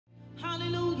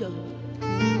Hallelujah.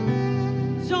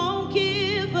 Don't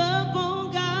give up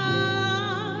on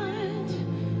God,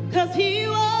 'cause He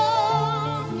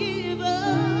won't give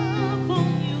up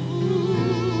on you.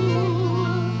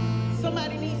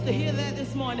 Somebody needs to hear that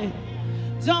this morning.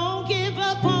 Don't give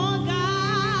up on God,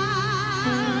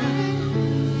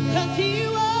 'cause He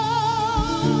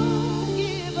won't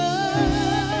give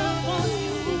up on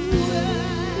you.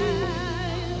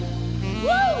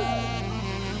 Woo!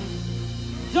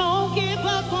 Don't give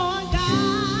up on God,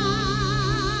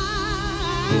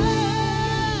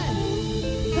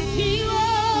 'cause He won't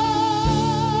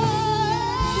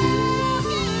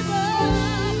give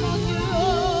up on you.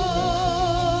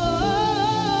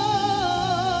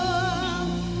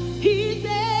 He's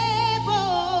able.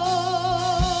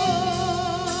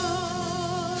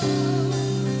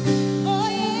 Oh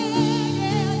yeah, yeah,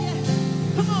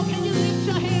 yeah. Come on, can you lift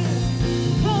your hands?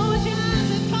 Close your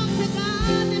eyes and talk to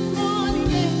God this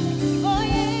morning. Yeah. Oh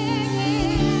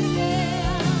yeah, yeah,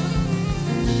 yeah.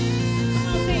 Come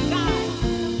on, say God.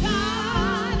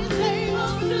 God is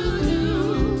able to do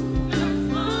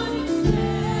just what He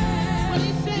said. What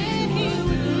He said He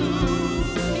would do.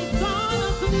 He's gonna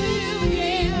fulfill,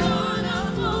 yeah. He's gonna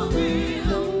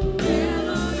fulfill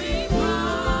every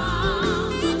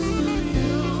promise to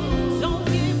you. Don't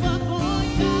give up on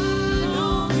God.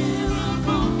 Don't give up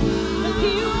on God. 'Cause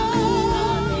He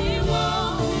won't give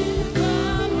up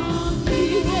on you.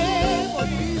 He's able.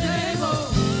 He's able.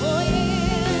 Oh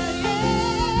yeah,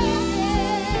 yeah,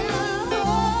 yeah.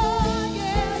 Oh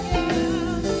yeah,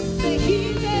 yeah. Say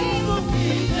He's able.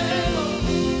 He's able.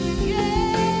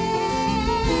 Yeah.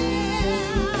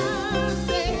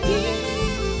 Say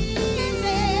He's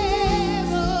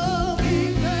able.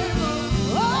 He's able.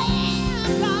 Oh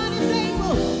yeah, God is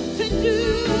able to do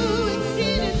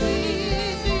exceedingly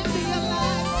abundantly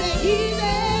alive. Say He's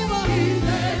able. He's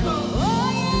able. Oh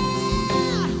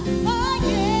yeah. Oh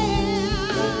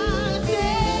yeah.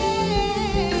 Say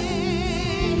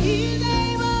He's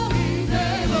able. He's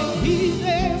able. He's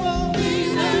able.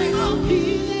 He's able.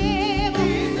 He's able.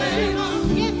 He's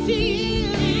able. Yes, He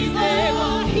is. He's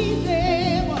able. He's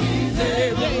able. He's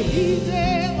able. Say He's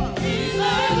able. He's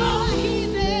able.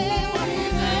 He's able.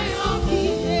 He's able.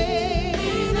 He's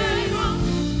able.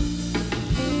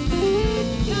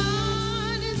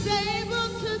 God is able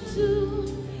to do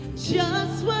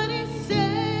just what He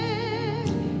said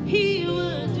He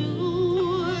would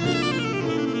do.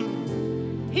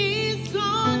 He's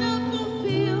gonna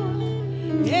fulfill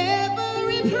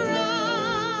every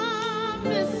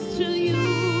promise to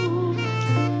you.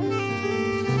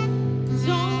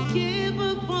 Don't give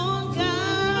up on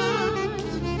God,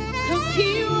 'cause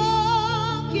He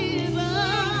won't give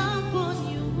up on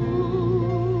you.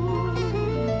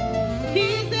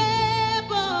 He's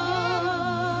able.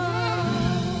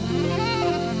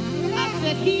 I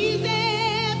said He's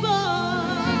able.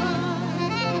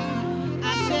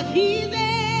 I said He's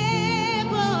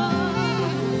able.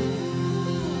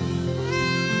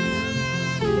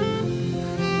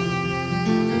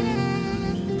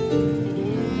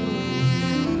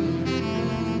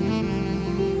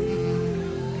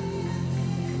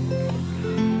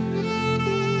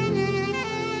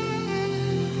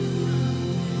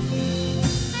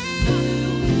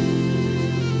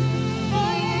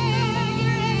 Oh yeah,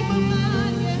 you're able,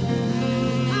 God, yeah.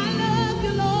 I love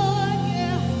you, Lord,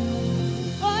 yeah.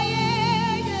 Oh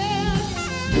yeah, yeah.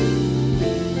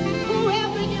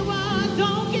 Whoever you are,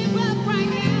 don't give up right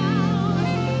now.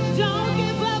 Don't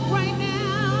give up right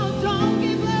now. Don't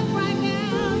give up right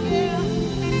now, yeah.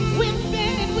 We're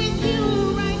standing with you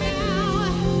right now.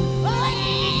 Oh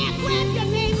yeah, grab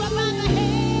your neighbor by the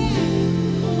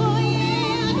hand. Oh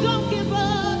yeah, don't give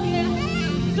up,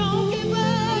 yeah. Don't give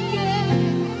up,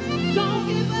 yeah. Don't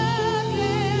give up,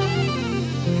 yeah.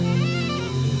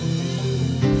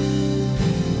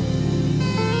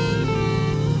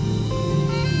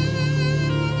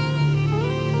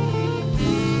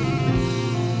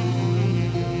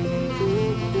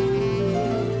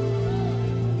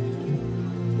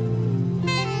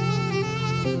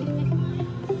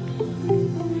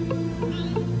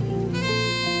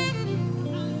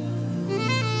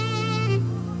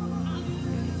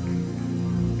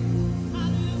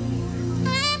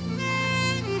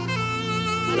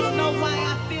 I don't know why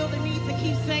I feel the need to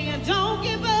keep saying, don't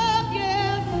give up,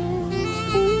 yeah.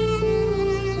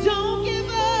 Don't give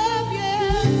up,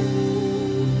 yeah.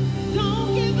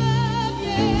 Don't give up,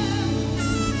 yeah.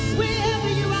 Wherever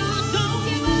you are, don't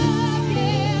give up,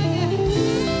 yeah.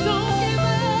 Don't give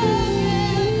up,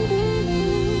 yeah.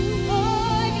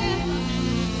 Oh, yeah.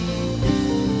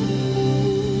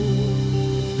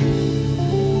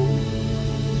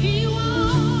 He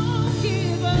won't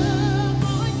give up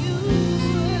on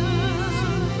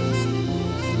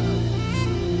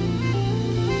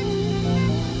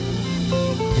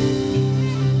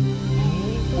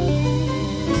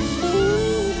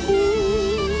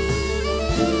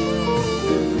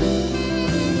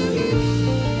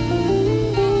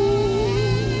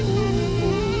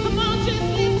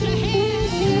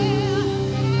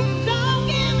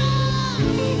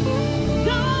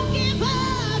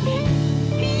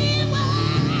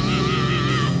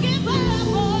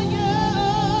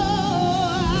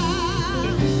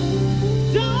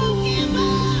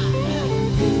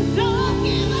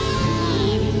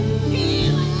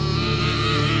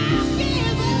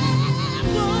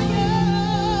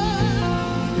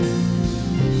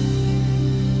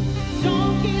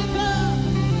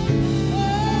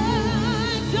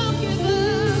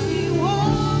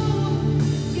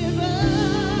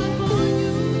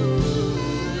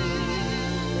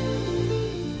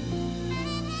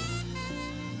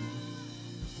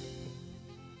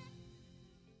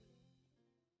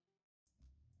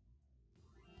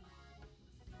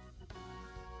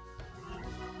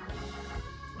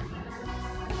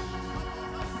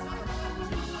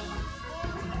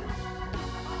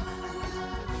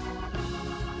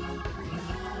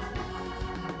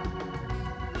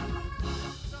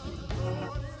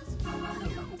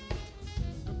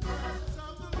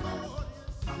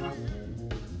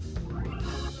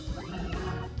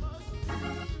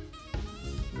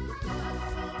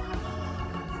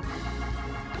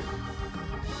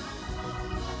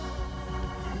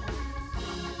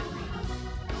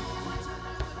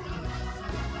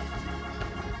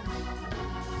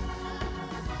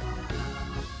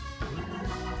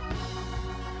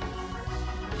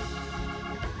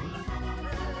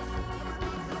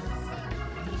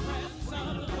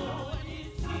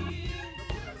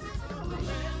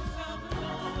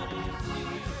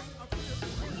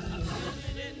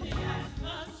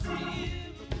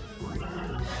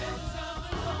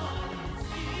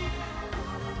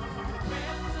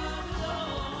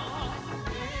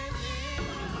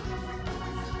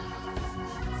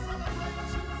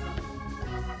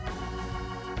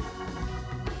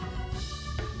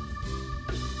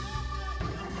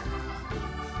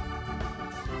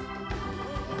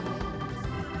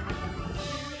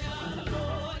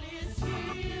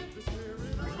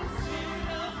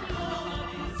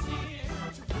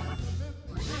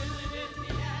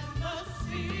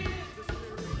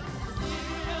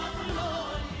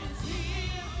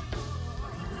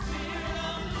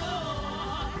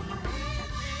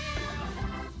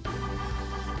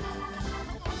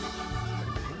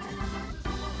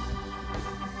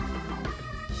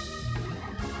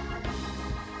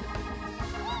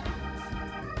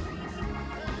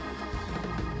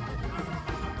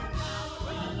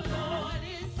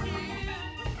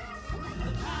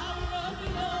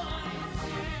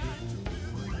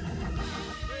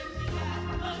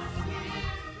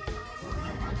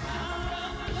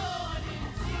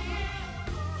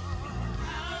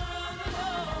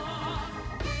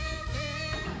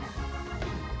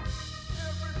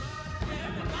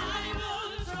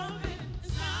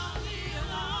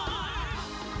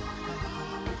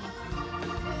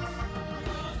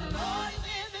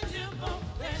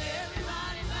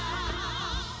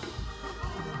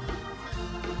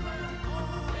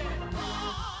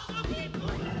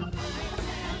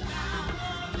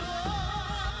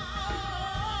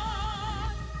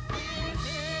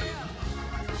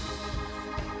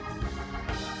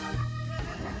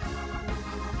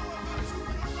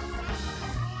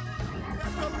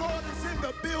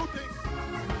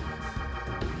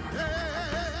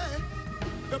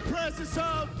presence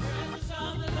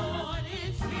of the Lord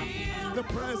is here. the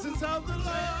presence of the Lord.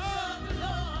 The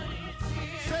Lord is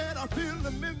here. Said I feel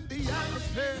him in the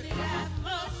atmosphere. The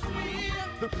atmosphere.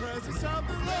 The presence of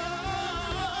the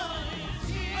Lord Is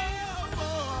here.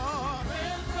 Oh,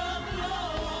 Presence of the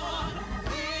Lord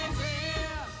is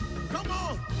here. come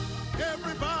on,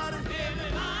 everybody.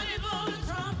 Everybody blow the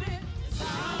trumpet.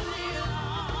 Sound the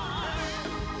alarm.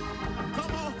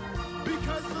 Come on,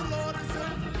 because the Lord is in.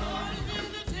 The Lord is in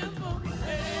the temple.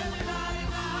 Everybody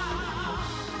now.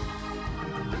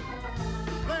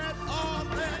 Let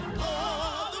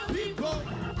all the people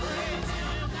Praise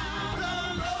him now. the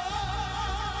Lord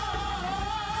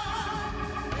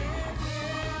Is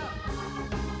here.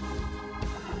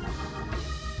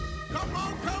 Come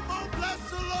on, bless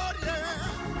the Lord, yeah.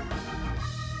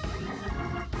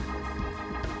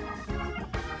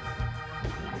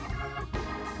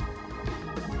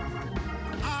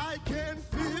 I can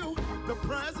feel the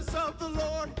presence of the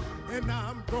Lord, and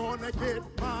I'm gonna get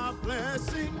my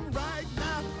blessing right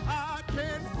now. I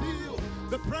can feel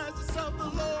the presence of the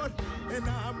Lord, and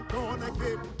I'm gonna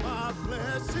get my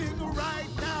blessing right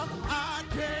now. I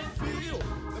can feel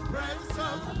the presence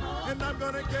of the Lord, and I'm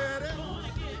gonna get it.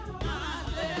 Gonna get my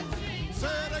blessing.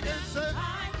 Say it again, say it.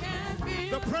 I can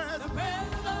feel The presence.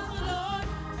 of the Lord,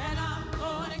 and I'm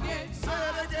gonna get Say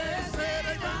it again, say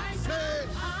it again, say it.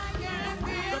 I can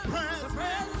feel The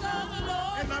presence. of the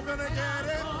Lord, And I'm gonna get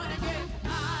it. gonna get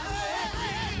my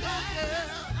blessing.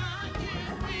 Yeah. I can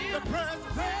feel The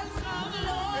presence. of the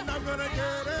Lord, And I'm gonna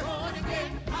get it. gonna get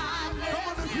my blessing. Come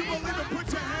on, if you believe it, put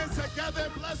your hands together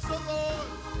and bless the Lord.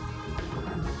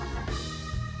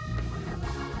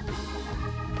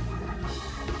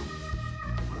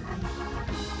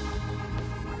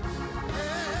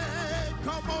 Hey,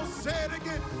 come on, say it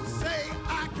again. Say,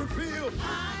 I can feel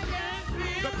I can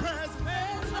feel the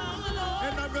presence. of the Lord,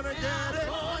 And I'm gonna get it.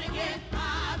 gonna get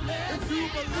my blessing. If you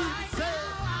believe it, say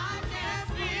it. I can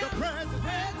feel The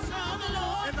presence. of the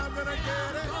Lord, And I'm gonna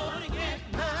get it. gonna get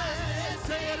Hey,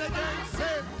 say it again.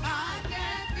 Say, I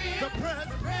can feel the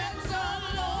presence. of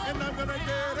the Lord, And I'm gonna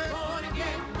get it. gonna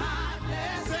get my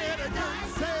blessing. Say it again.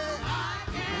 Say, I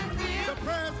can feel the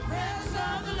presence.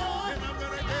 of the Lord, And I'm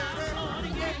gonna get it.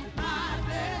 gonna get my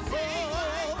blessing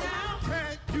right Oh, now.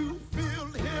 can't you feel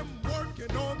him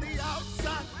working on the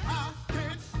outside? I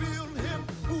can feel him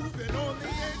moving on the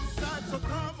inside. So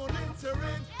come on, enter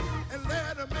in and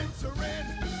let him enter in.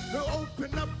 He'll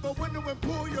open up a window and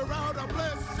pour you out a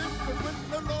blessing. Cause when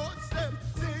the Lord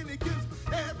steps in, he gives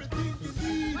everything you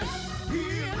need.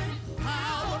 Healing,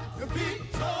 power, and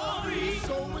victory.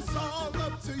 So it's all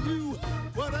up to you.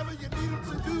 Whatever you need him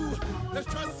to do, let's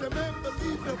trust him and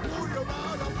believe he'll pour you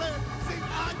out a blessing.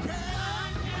 I can.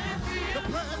 The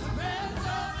presence.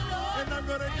 And I'm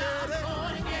gonna get it.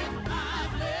 Gonna get my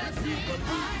If you blessing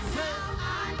believe it, say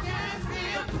I can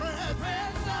feel the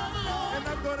presence. of the Lord. And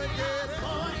I'm gonna get it.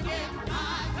 Gonna get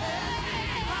my blessing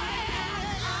right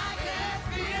now. I can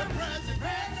feel The presence.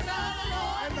 of the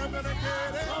Lord. And I'm gonna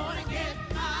get it. Gonna get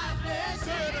my blessing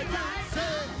Say it again, right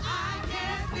say it. now. I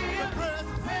can feel The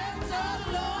presence. of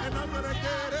the Lord. And I'm gonna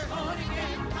get it. Gonna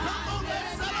get my Come on,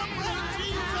 let's celebrate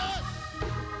Jesus.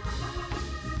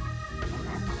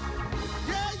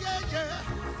 Yeah.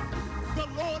 The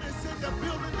Lord is in the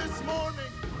building this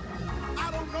morning.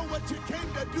 I don't know what you came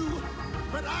to do,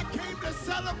 but I came to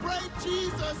celebrate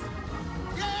Jesus.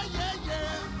 Yeah.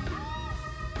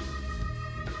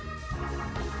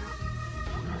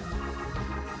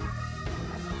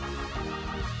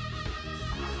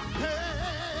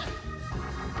 Hey,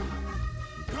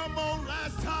 come on,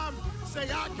 last time, say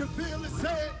I can feel it,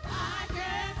 say it. I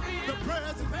can feel The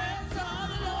presence. of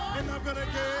the Lord. And I'm gonna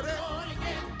get it. Gonna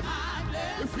get my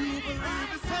blessing If you believe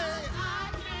it, say it. I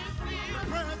can feel The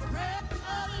presence.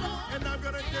 of the Lord. And I'm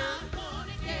gonna get it.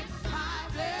 Gonna get my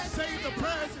blessing. Say the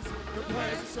presence. The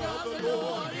presence of the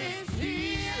Lord is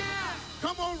here.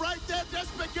 Come on, right there,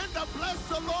 just begin to bless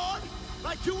the Lord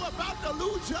like you about to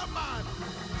lose your mind.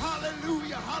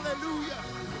 Hallelujah.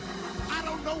 I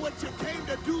don't know what you came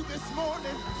to do this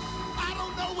morning. I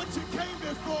don't know what you came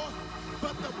here for,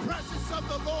 but the presence of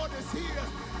the Lord is here,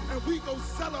 and we go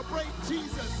celebrate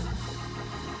Jesus.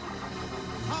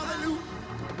 Hallelujah.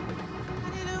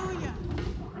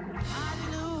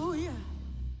 Hallelujah.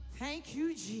 Thank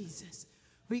you, Jesus.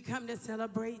 We come to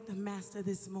celebrate the Master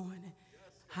this morning.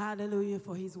 Hallelujah,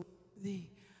 for he's worthy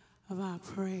of our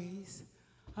praise,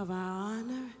 of our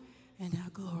honor, and our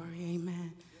glory.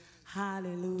 Amen.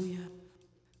 Hallelujah.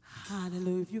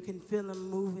 Hallelujah. If you can feel him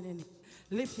moving, and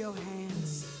lift your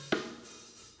hands.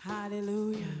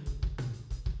 Hallelujah.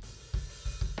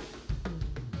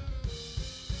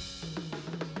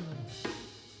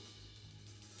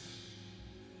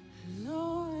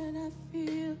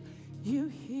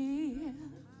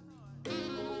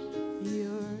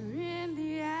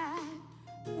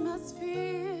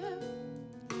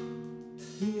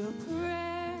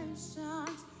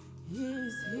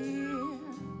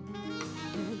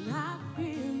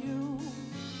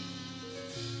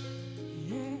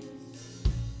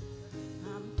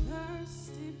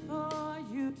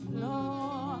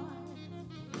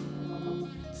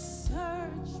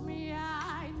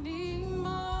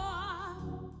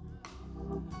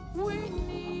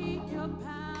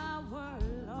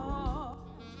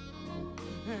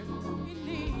 and we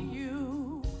need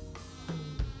you.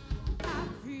 I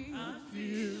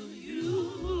feel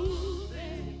you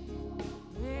moving.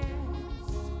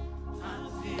 Yes, I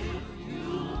feel you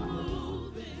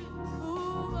moving.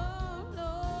 Move, oh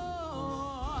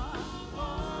Lord.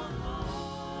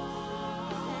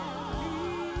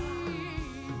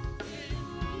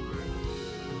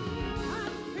 I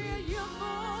feel you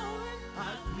moving.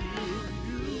 I feel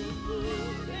you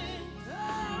moving. Oh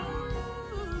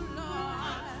Lord. I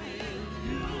feel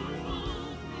you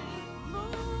moving.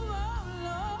 Move, oh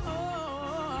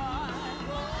Lord.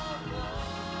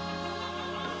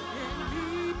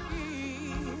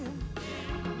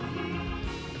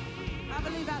 I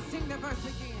believe I'll sing the verse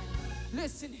again.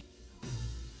 Listen.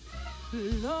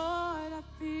 Lord, I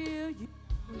feel you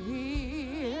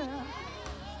here.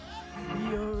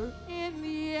 You're in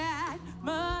the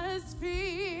atmosphere.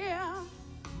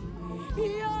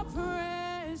 Your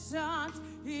presence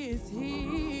is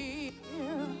here.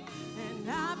 And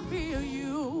I feel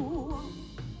you.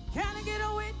 Can I get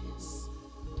a witness?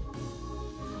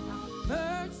 I'm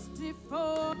thirsty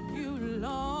for you,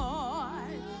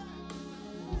 Lord.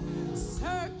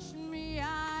 Search me,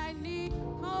 I need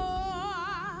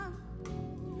more.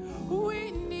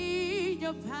 We need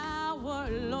your power,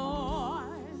 Lord.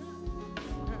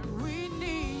 And we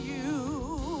need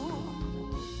you.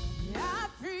 I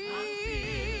feel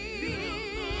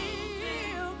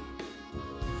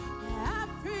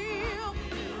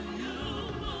you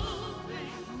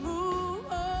moving. Move,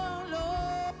 oh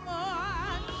Lord. I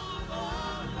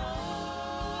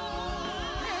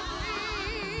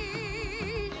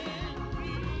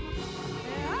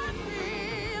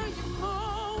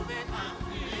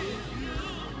feel you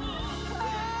moving.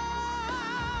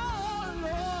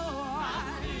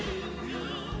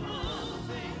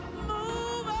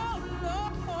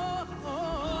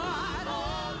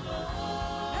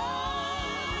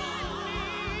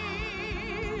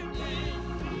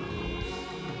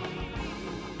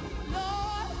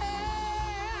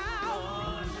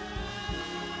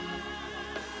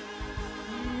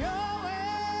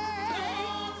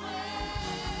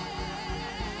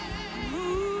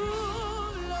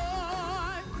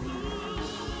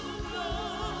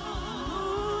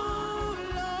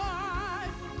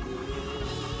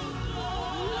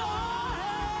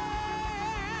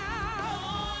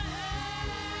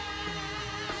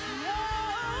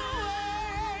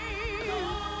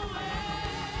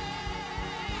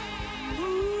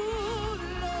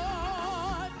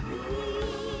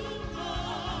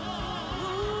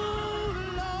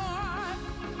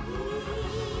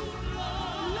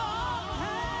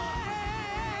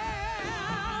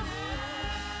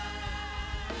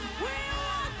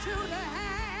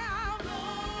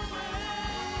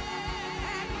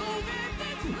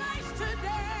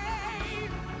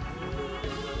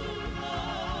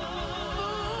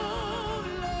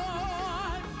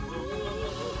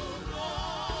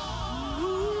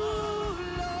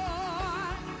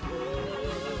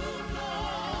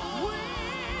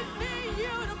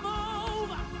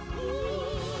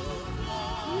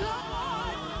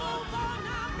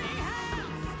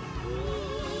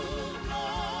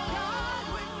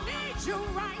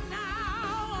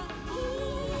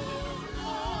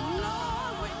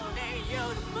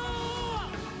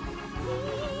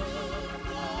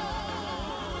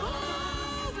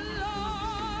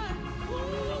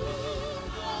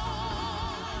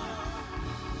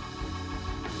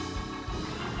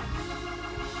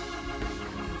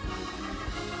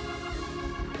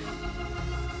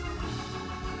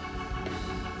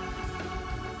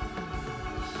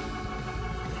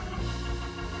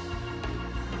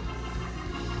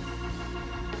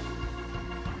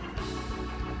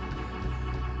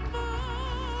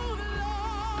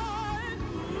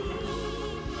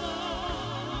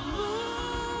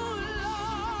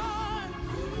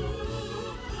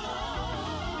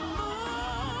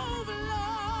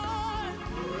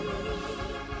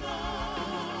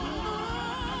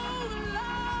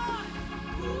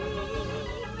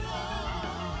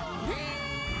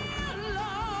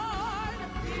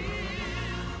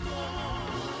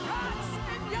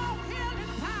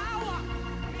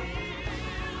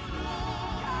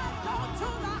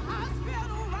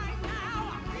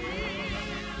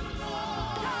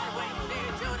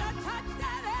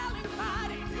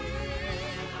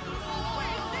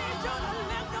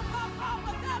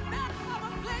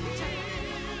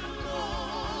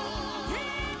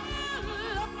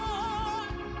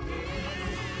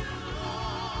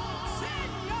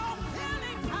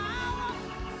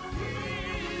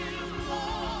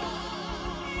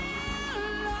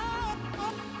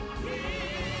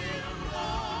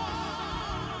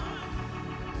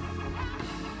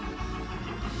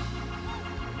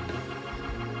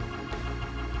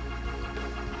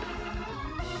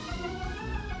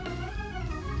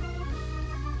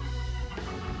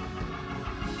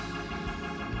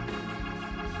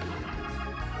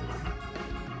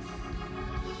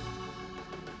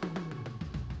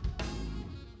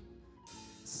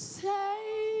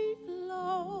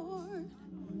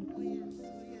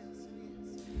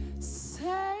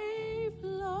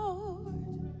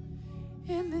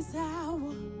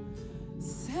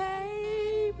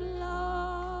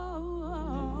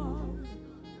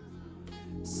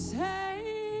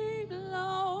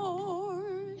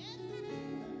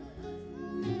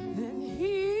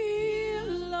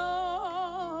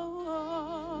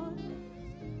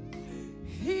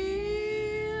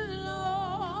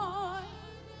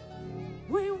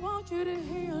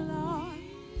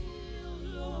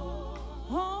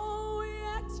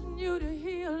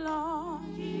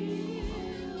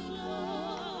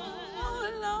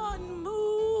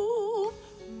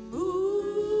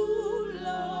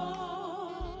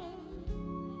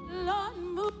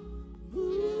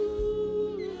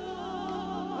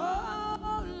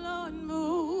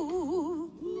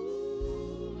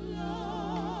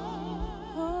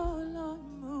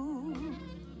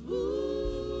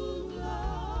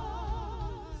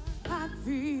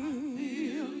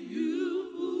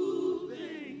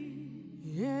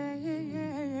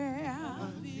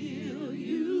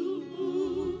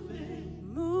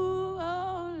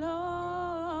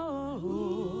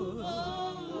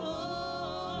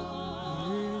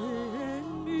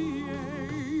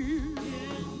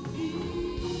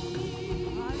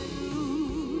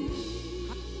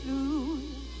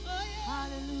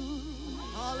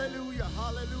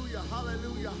 Hallelujah,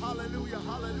 hallelujah, hallelujah,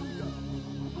 hallelujah.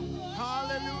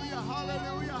 Hallelujah,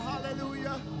 hallelujah,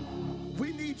 hallelujah.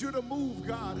 We need you to move,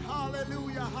 God.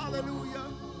 Hallelujah, hallelujah.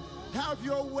 Have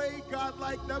your way, God,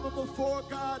 like never before,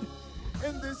 God.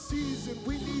 In this season,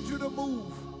 we need you to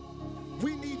move.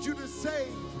 We need you to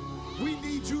save. We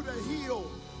need you to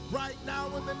heal right now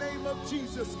in the name of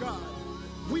Jesus, God.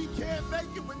 We can't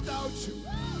make it without you.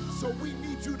 So we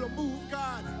need you to move,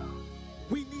 God.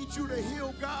 We need you to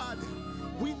heal, God.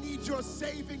 We need your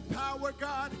saving power,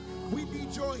 God. We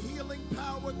need your healing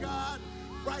power, God,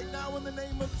 right now in the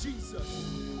name of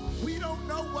Jesus. We don't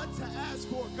know what to ask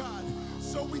for, God.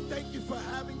 So we thank you for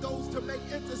having those to make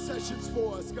intercessions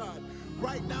for us, God.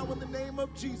 Right now in the name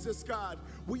of Jesus, God,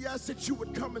 we ask that you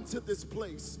would come into this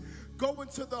place. Go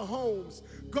into the homes,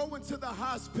 go into the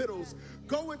hospitals,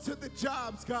 go into the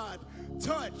jobs, God.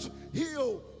 Touch,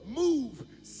 heal, move,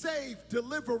 save,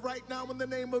 deliver right now in the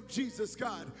name of Jesus,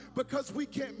 God, because we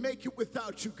can't make it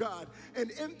without you, God. And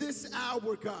in this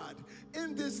hour, God,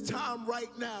 in this time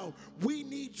right now, we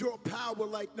need your power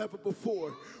like never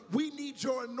before. We need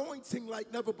your anointing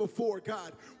like never before,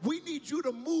 God. We need you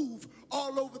to move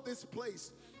all over this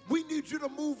place. We need you to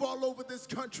move all over this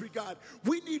country, God.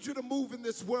 We need you to move in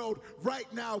this world right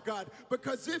now, God,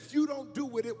 because if you don't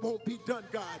do it, it won't be done,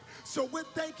 God. So we're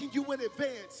thanking you in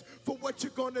advance for what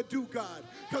you're going to do, God,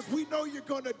 because we know you're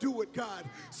going to do it, God.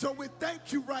 So we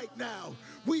thank you right now.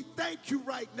 We thank you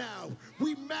right now.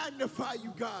 We magnify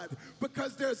you, God,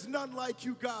 because there's none like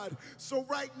you, God. So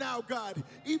right now, God,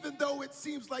 even though it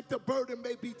seems like the burden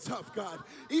may be tough, God,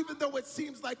 even though it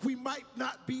seems like we might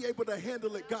not be able to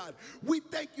handle it, God, we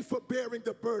thank you for bearing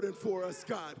the burden for us,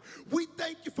 God. We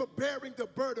thank you for bearing the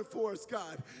burden for us,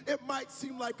 God. It might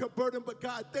seem like a burden, but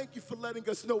God, thank you for letting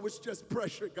us know it's just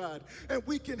pressure, God. And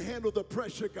we can handle the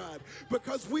pressure, God,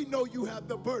 because we know you have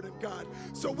the burden, God.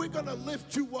 So we're going to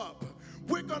lift you up.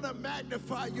 We're going to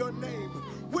magnify your name.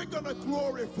 We're going to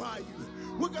glorify you.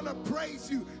 We're going to praise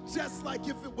you just like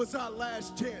if it was our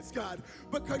last chance, God,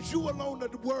 because you alone are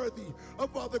worthy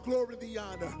of all the glory and the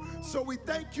honor. So we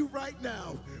thank you right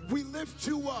now. We lift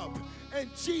you up. In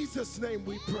Jesus' name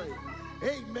we pray.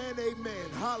 Amen, amen.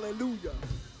 Hallelujah.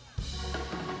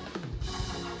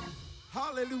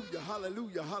 Hallelujah,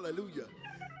 hallelujah, hallelujah.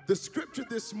 The scripture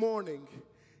this morning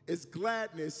is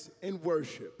gladness in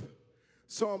worship.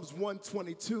 Psalms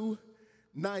 122,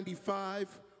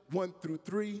 95, 1 through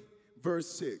 3, verse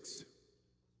 6.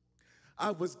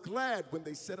 I was glad when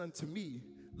they said unto me,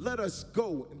 let us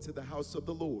go into the house of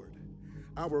the Lord.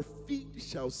 Our feet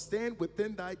shall stand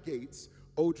within thy gates,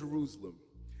 O Jerusalem.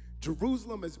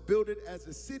 Jerusalem is builded as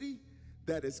a city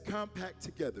that is compact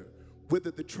together,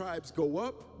 whither the tribes go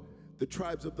up, the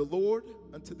tribes of the Lord,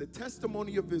 unto the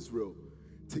testimony of Israel,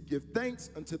 to give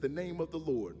thanks unto the name of the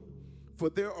Lord. For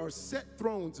there are set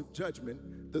thrones of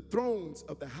judgment, the thrones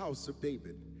of the house of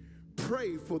David.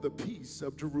 Pray for the peace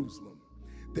of Jerusalem.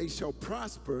 They shall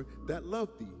prosper that love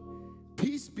thee.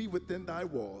 Peace be within thy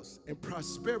walls, and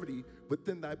prosperity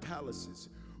within thy palaces.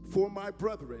 For my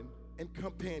brethren and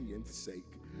companions' sake,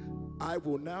 I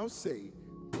will now say,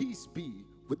 peace be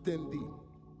within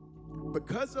thee.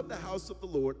 Because of the house of the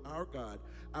Lord our God,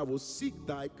 I will seek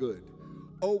thy good.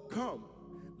 O come,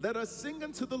 let us sing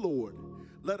unto the Lord.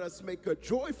 Let us make a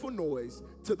joyful noise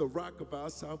to the rock of our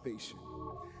salvation.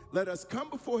 Let us come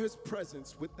before his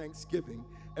presence with thanksgiving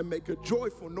and make a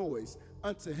joyful noise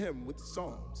unto him with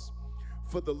psalms.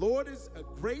 For the Lord is a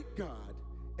great God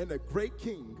and a great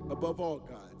King above all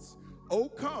gods. O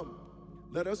come,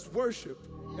 let us worship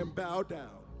and bow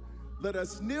down. Let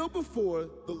us kneel before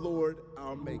the Lord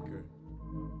our Maker.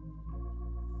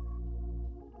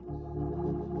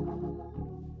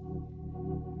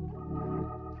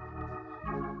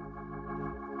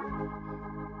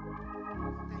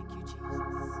 Thank you,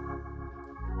 Jesus.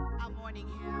 Our morning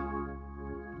hymn.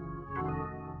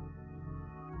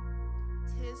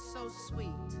 'Tis so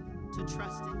sweet to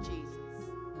trust in Jesus.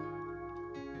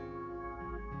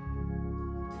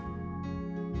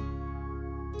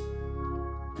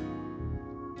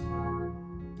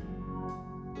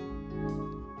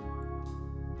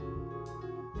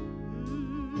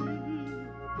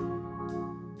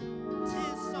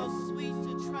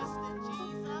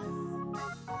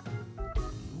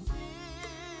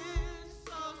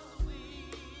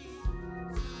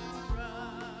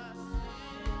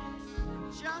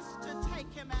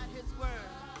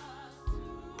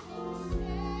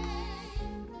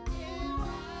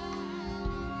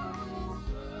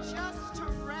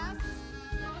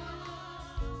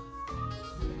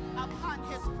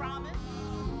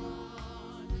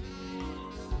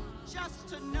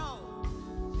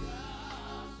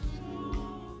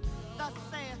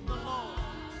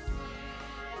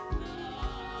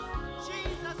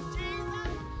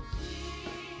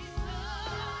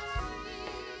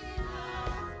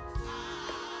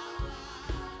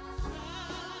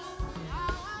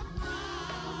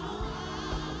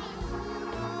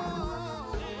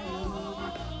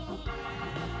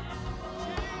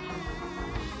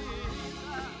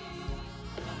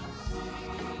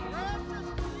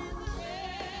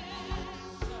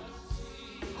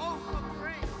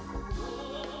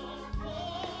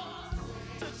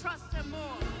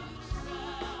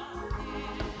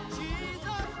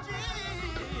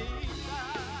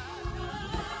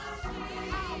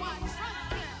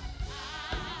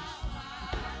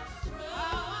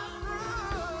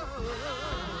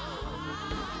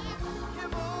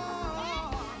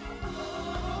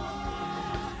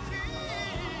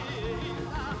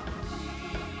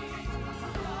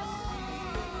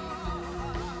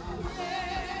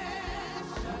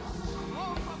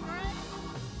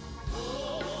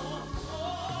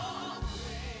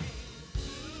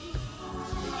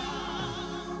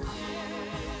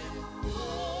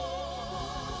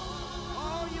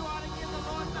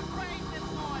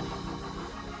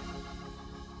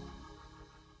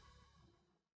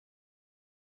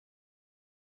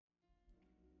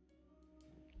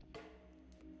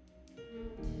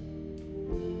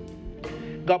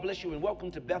 God bless you and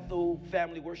welcome to Bethel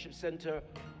Family Worship Center,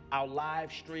 our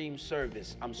live stream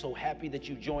service. I'm so happy that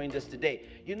you joined us today.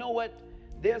 You know what?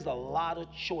 There's a lot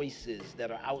of choices that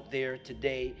are out there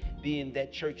today, being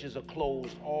that churches are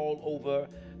closed all over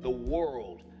the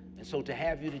world. And so to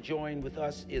have you to join with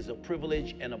us is a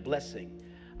privilege and a blessing.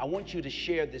 I want you to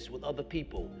share this with other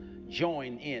people.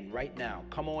 Join in right now.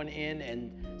 Come on in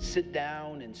and sit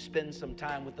down and spend some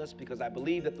time with us, because I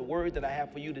believe that the word that I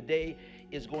have for you today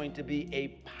is going to be a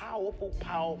powerful,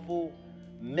 powerful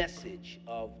message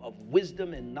of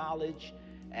wisdom and knowledge,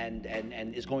 and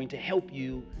is going to help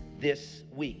you this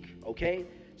week, okay?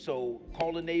 So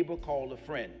call a neighbor, call a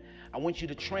friend. I want you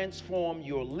to transform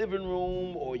your living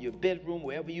room or your bedroom,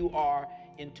 wherever you are,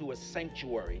 into a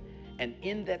sanctuary. And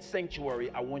in that sanctuary,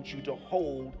 I want you to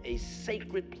hold a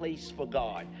sacred place for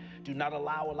God. Do not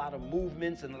allow a lot of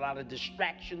movements and a lot of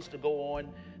distractions to go on,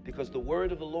 because the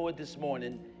word of the Lord this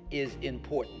morning is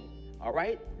important. All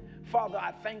right? Father,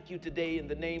 I thank you today in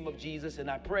the name of Jesus, and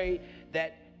I pray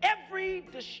that every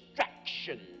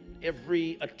distraction,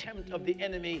 every attempt of the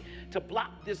enemy to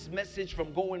block this message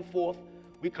from going forth,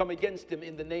 we come against him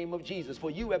in the name of Jesus. For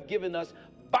you have given us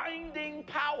binding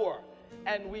power,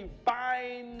 and we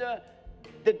bind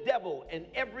the devil and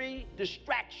every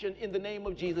distraction in the name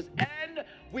of Jesus, and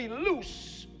we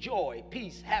loose joy,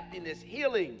 peace, happiness,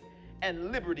 healing,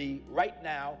 and liberty right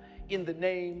now in the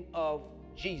name of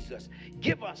Jesus.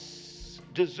 Give us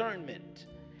discernment.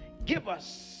 Give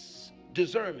us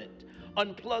discernment.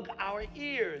 Unplug our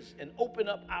ears and open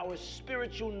up our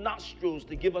spiritual nostrils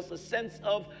to give us a sense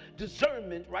of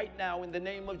discernment right now in the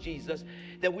name of Jesus,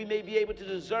 that we may be able to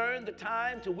discern the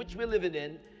time to which we're living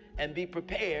in and be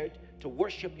prepared to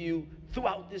worship you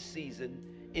throughout this season.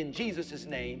 In Jesus'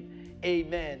 name,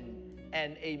 amen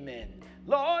and amen.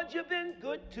 Lord, you've been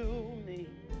good to me.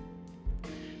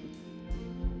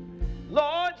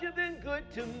 Lord, you've been good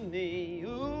to me.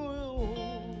 Ooh.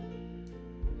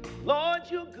 Lord,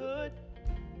 you're good,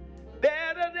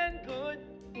 better than good.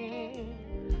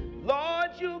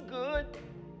 Lord, you're good,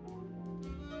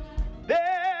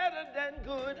 better than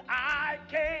good. I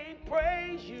can't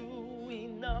praise you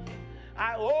enough.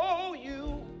 I owe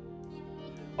you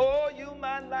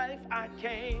my life. I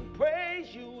can't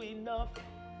praise you enough.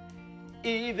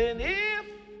 Even if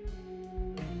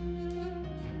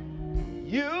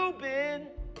you've been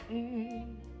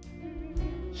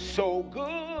so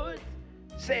good.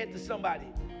 Say it to somebody.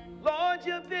 Lord,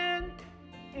 you've been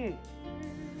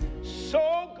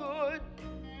so good.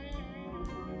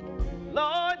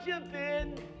 Lord, you've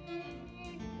been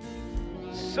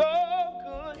so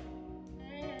good.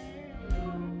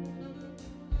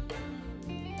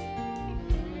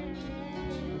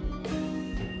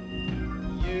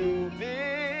 You've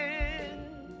been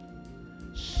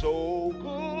so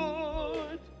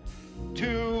good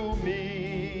to me.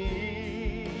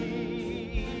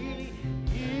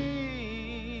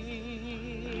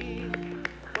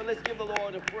 Well, let's give the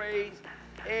Lord a praise.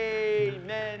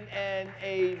 Amen and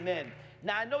amen.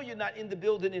 Now, I know you're not in the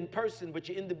building in person, but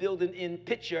you're in the building in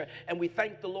picture, and we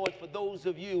thank the Lord for those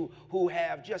of you who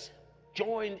have just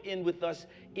joined in with us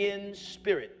in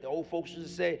spirit. The old folks used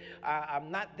to say, I'm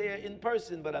not there in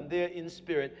person, but I'm there in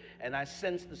spirit. And I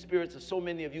sense the spirits of so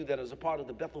many of you that is a part of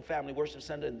the Bethel Family Worship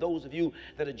Center, and those of you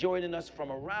that are joining us from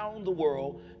around the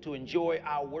world to enjoy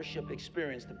our worship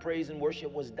experience. The praise and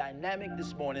worship was dynamic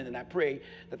this morning, and I pray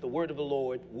that the word of the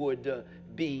Lord would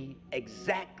be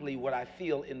exactly what I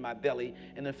feel in my belly.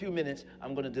 In a few minutes,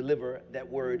 I'm going to deliver that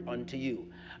word unto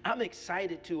you. I'm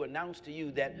excited to announce to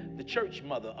you that the church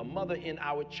mother, a mother in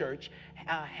our church,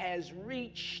 has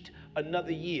reached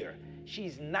another year.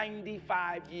 She's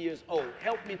 95 years old.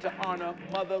 Help me to honor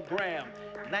Mother Graham,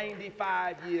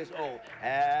 95 years old. Happy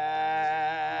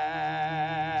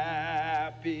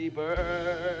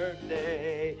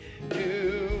birthday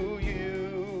to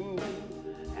you.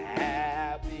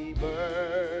 Happy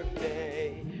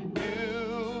birthday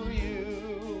to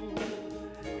you.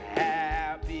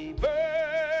 Happy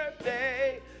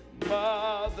birthday,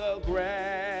 Mother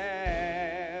Graham.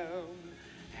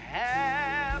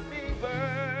 Happy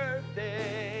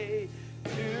birthday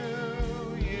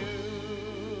to you.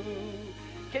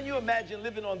 Can you imagine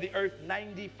living on the earth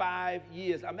 95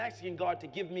 years? I'm asking God to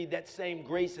give me that same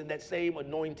grace and that same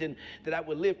anointing that I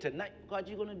would live to. God,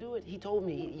 you're going to do it. He told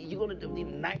me you're going to do it.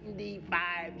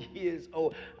 95 years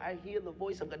old. I hear the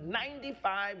voice of God.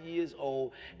 95 years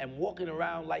old and walking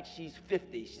around like she's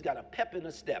 50. She's got a pep in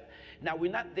her step. Now,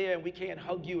 we're not there and we can't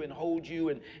hug you and hold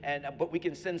you, but we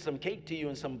can send some cake to you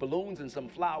and some balloons and some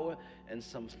flowers and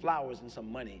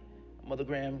some money. Mother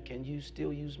Graham, can you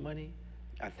still use money?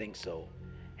 I think so.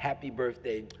 Happy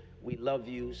birthday. We love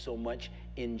you so much.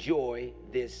 Enjoy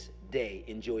this day.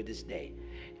 Enjoy this day.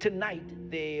 Tonight,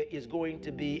 there is going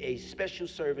to be a special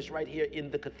service right here in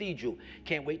the cathedral.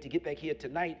 Can't wait to get back here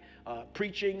tonight.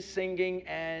 Preaching, singing,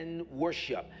 and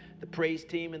worship. The praise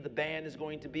team and the band is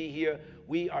going to be here.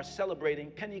 We are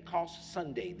celebrating Pentecost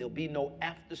Sunday. There'll be no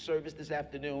after service this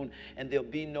afternoon, and there'll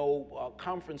be no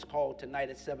conference call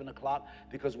tonight at 7 o'clock,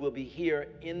 because we'll be here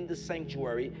in the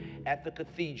sanctuary at the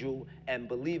cathedral and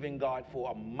believing God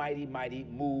for a mighty, mighty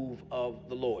move of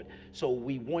the Lord. So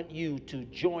we want you to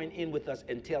join in with us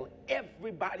and tell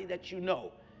everybody that you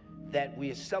know that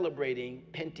we are celebrating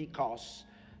Pentecost,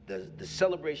 the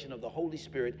celebration of the Holy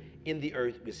Spirit in the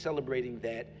earth. We're celebrating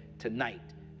that tonight.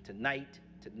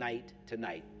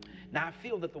 Now, I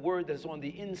feel that the word that's on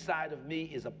the inside of me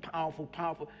is a powerful,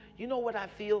 powerful. You know what I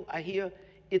feel? I hear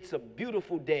it's a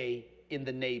beautiful day in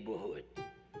the neighborhood.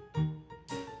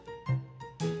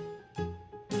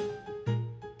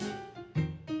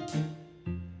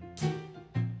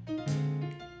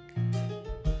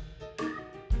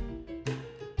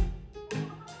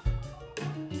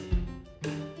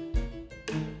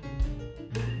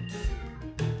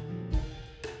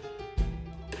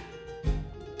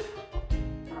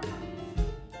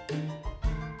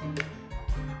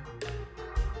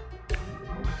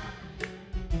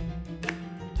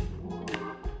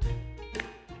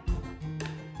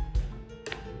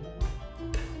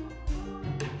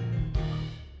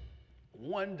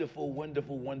 Wonderful,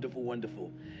 wonderful, wonderful,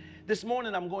 wonderful. This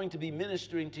morning I'm going to be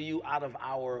ministering to you out of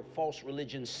our false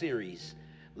religion series,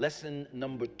 lesson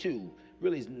number 2.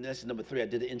 Really, lesson number 3. I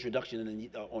did the introduction, and then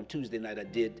on Tuesday night I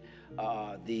did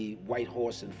the white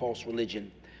horse and false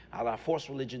religion. Out of our false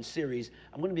religion series,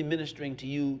 I'm going to be ministering to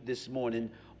you this morning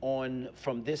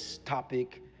from this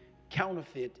topic: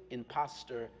 counterfeit,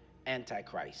 imposter,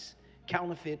 antichrist.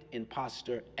 Counterfeit,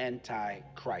 imposter,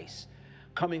 antichrist.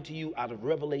 Coming to you out of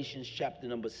Revelations chapter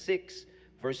number 6,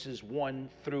 verses 1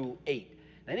 through 8.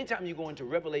 Now, anytime you go into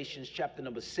Revelations chapter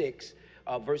number 6,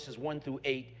 verses 1 through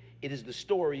 8, it is the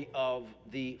story of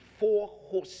the 4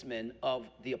 horsemen of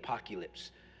the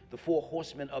apocalypse. The 4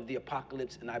 horsemen of the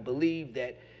apocalypse, and I believe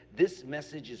that this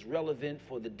message is relevant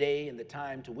for the day and the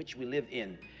time to which we live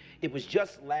in. It was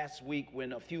just last week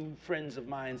when a few friends of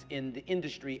mine in the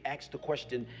industry asked the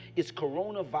question, is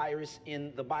coronavirus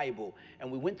in the Bible?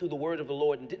 And we went through the word of the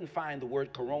Lord and didn't find the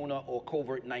word corona or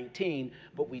COVID-19,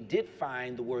 but we did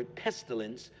find the word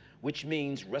pestilence, which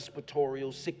means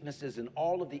respiratory sicknesses, and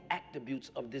all of the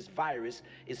attributes of this virus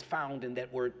is found in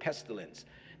that word pestilence.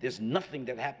 There's nothing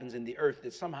that happens in the earth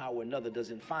that somehow or another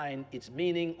doesn't find its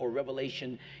meaning or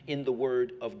revelation in the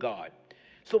word of God.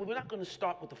 So we're not going to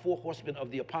start with the 4 horsemen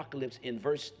of the apocalypse in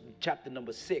chapter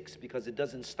number 6, because it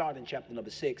doesn't start in chapter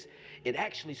number 6. It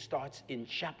actually starts in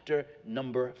chapter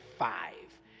number 5.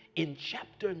 In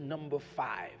chapter number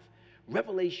 5,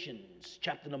 Revelations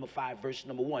chapter number 5, verse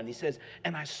number 1, he says,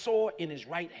 "And I saw in his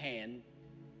right hand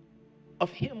of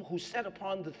him who sat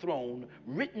upon the throne,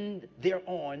 written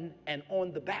thereon and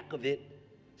on the back of it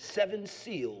 7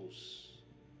 seals.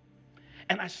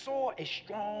 And I saw a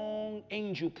strong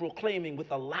angel proclaiming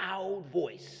with a loud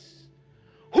voice,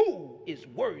 who is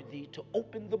worthy to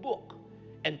open the book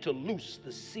and to loose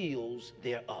the seals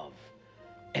thereof?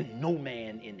 And no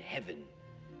man in heaven,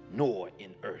 nor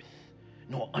in earth,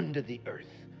 nor under the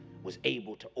earth was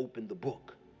able to open the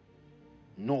book,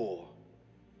 nor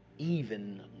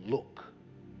even look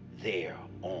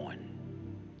thereon."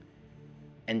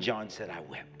 And John said, "I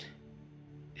wept."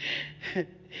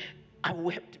 I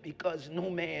wept because no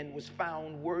man was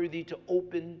found worthy to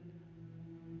open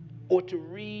or to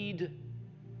read,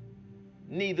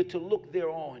 neither to look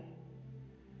thereon.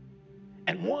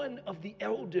 And one of the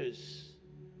elders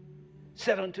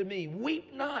said unto me,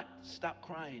 "Weep not," stop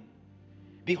crying.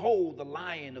 "Behold, the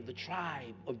Lion of the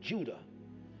tribe of Judah,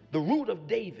 the Root of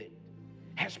David,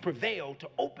 has prevailed to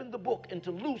open the book and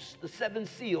to loose the 7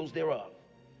 seals thereof."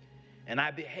 And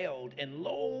I beheld, and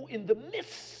lo, in the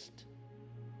midst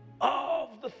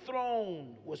of the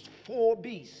throne was 4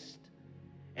 beasts,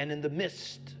 and in the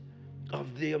midst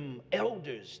of them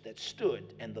elders that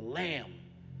stood, and the Lamb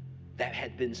that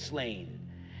had been slain,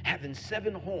 having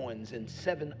 7 horns and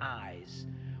 7 eyes,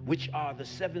 which are the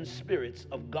 7 spirits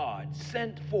of God,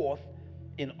 sent forth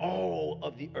in all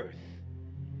of the earth.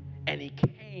 And he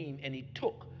came and he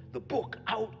took the book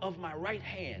out of my right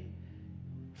hand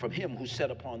from him who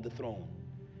sat upon the throne.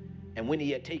 And when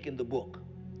he had taken the book,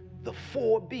 the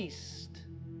 4 beasts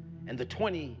and the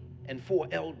 24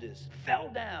 elders fell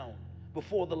down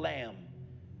before the Lamb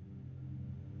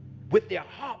with their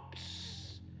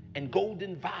harps and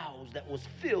golden vials that was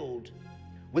filled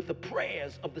with the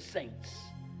prayers of the saints.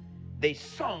 They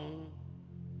sung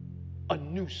a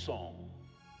new song.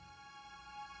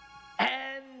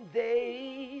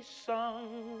 they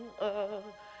sung a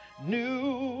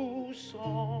new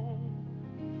song.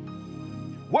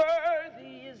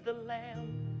 Worthy is the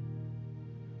Lamb.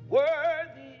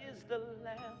 Worthy is the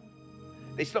Lamb.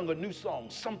 They sung a new song,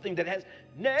 something that has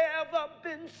never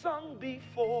been sung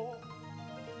before,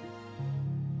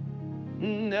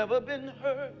 never been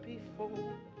heard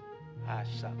before.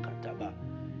 Ashakataba.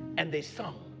 And they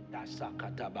sung,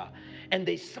 Ashakataba. And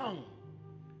they sung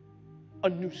a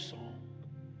new song.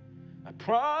 I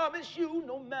promise you,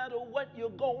 no matter what you're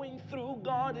going through,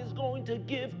 God is going to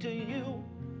give to you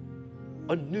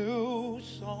a new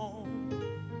song.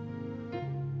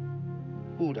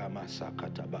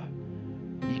 Hudamasakataba,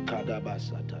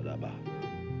 Ikadabasatalaba,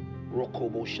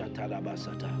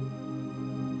 Rokoboshatalabasata.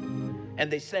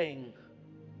 And they sang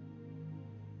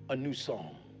a new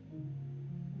song.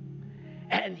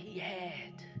 And he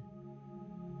had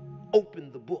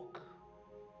opened the book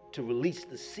to release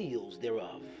the seals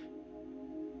thereof.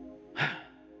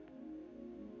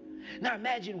 Now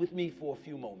imagine with me for a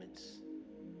few moments.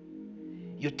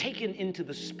 You're taken into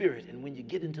the spirit, and when you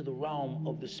get into the realm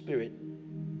of the spirit,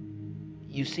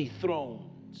 you see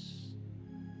thrones,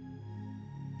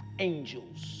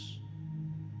 angels,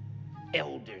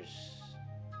 elders,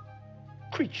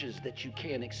 creatures that you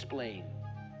can't explain.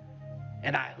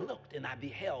 And I looked and I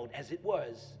beheld, as it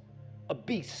was, a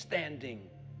beast standing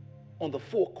on the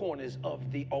four corners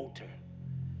of the altar.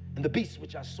 And the beast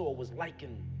which I saw was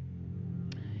likened.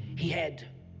 He had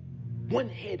one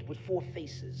head with four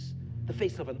faces: the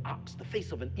face of an ox, the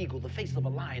face of an eagle, the face of a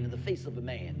lion, and the face of a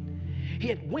man. He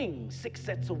had wings, 6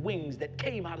 sets of wings that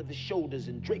came out of his shoulders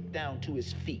and draped down to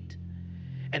his feet.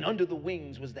 And under the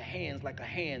wings was the hands like the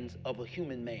hands of a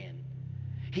human man.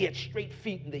 He had straight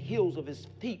feet, and the heels of his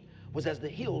feet was as the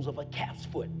heels of a calf's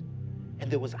foot.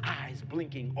 And there was eyes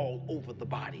blinking all over the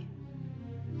body.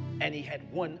 And he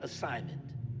had one assignment.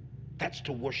 That's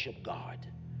to worship God.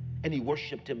 And he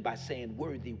worshiped him by saying,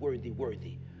 worthy, worthy,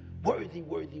 worthy. Worthy,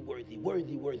 worthy, worthy,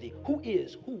 worthy, worthy. Who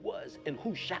is, who was, and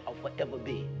who shall forever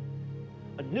be.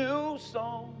 A new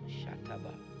song,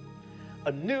 Shataba.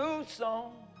 A new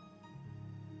song.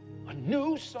 A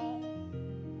new song.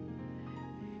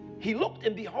 He looked,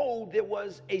 and behold, there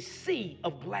was a sea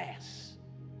of glass,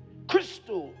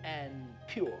 crystal and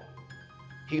pure.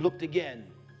 He looked again,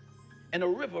 and a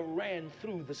river ran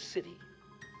through the city.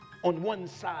 On one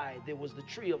side, there was the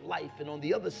tree of life, and on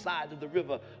the other side of the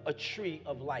river, a tree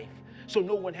of life. So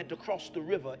no one had to cross the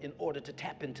river in order to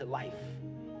tap into life.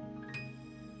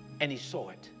 And he saw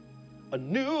it. A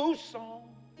new song.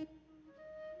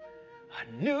 A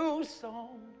new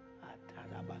song.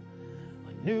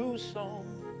 A new song.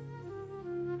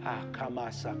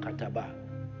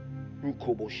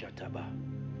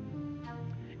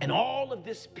 And all of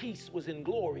this peace was in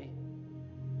glory.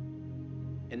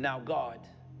 And now God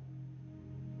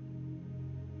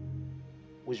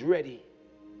was ready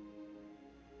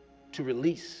to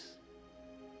release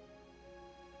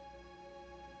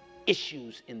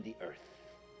issues in the earth.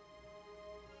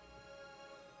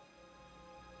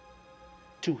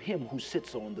 To him who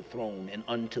sits on the throne and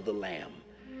unto the Lamb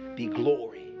be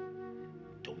glory,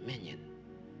 dominion,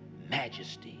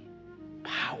 majesty,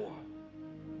 power,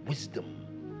 wisdom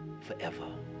forever.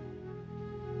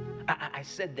 I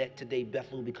said that today,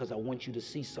 Bethel, because I want you to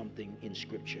see something in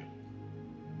Scripture.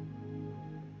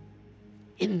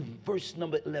 In verse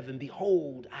number 11,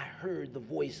 behold, I heard the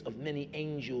voice of many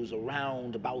angels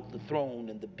around about the throne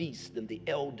and the beast and the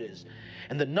elders.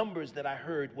 And the numbers that I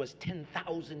heard was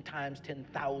 10,000 times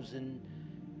 10,000,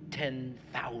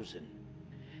 10,000,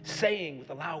 saying with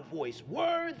a loud voice,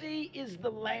 worthy is the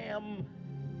Lamb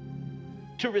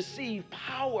to receive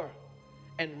power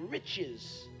and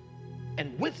riches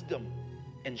and wisdom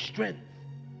and strength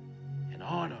and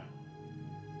honor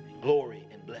and glory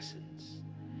and blessings.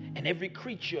 And every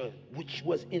creature which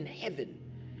was in heaven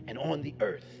and on the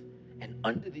earth and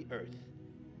under the earth,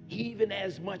 even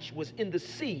as much was in the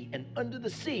sea and under the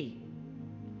sea,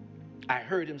 I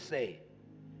heard him say,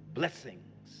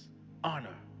 blessings,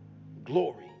 honor,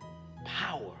 glory,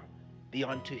 power be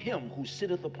unto him who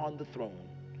sitteth upon the throne,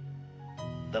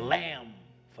 the Lamb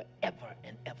forever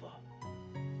and ever.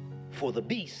 For the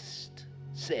beast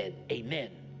said, amen.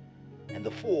 And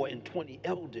the 24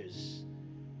 elders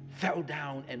fell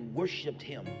down and worshiped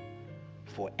him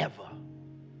forever.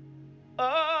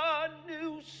 A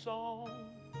new song.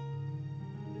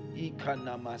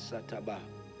 Ikanamasataba.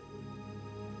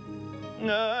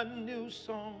 A new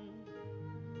song.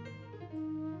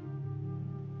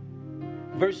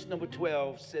 Verse number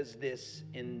 12 says this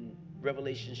in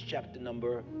Revelation chapter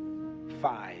number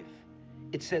 5.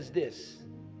 It says this,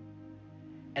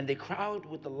 and they cried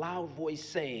with a loud voice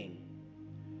saying,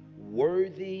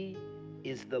 Worthy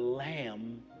is the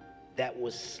Lamb that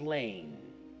was slain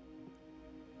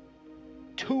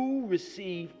to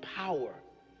receive power,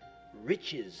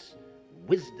 riches,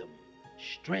 wisdom,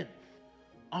 strength,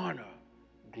 honor,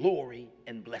 glory,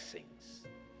 and blessings.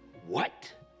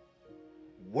 What?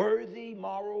 Worthy,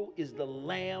 Morrow, is the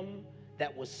Lamb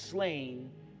that was slain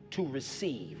to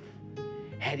receive.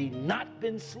 Had he not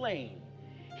been slain,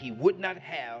 he would not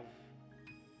have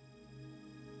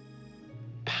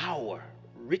power,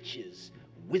 riches,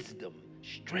 wisdom,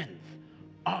 strength,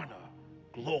 honor,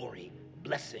 glory,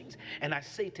 blessings. And I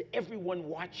say to everyone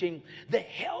watching, the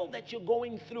hell that you're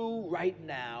going through right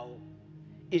now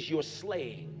is your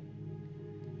slaying.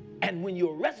 And when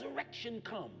your resurrection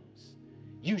comes,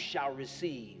 you shall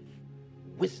receive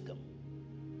wisdom,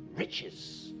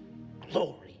 riches,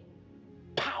 glory,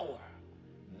 power,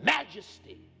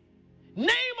 majesty. Name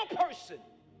a person.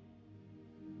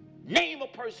 Name a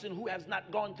person who has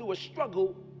not gone through a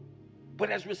struggle but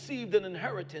has received an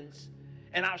inheritance,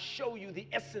 and I'll show you the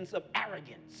essence of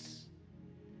arrogance.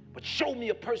 But show me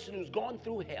a person who's gone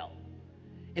through hell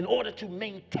in order to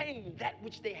maintain that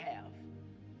which they have.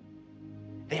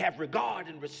 They have regard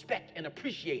and respect and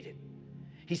appreciate it.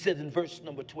 He said in verse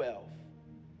number 12,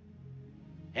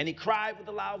 and he cried with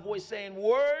a loud voice, saying,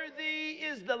 worthy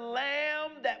is the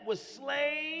Lamb that was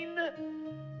slain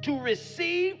to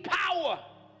receive power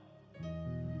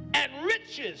and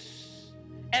riches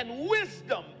and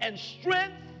wisdom and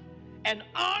strength and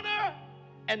honor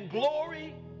and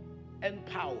glory and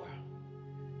power.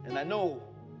 And I know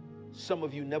some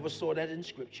of you never saw that in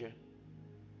Scripture,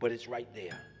 but it's right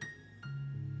there.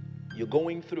 You're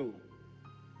going through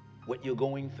what you're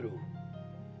going through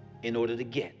in order to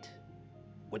get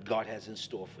what God has in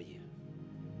store for you.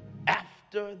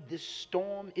 After this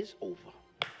storm is over,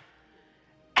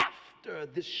 after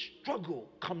this struggle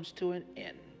comes to an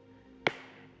end,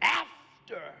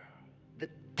 after the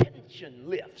tension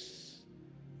lifts,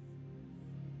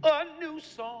 a new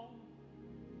song,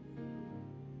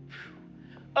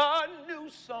 a new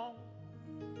song.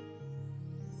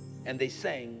 And they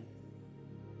sang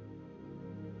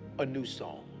a new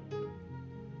song.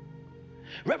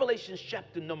 Revelation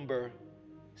chapter number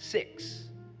 6,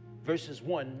 verses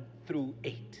 1 through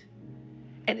 8.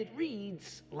 And it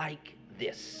reads like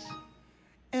this.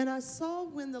 And I saw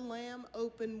when the Lamb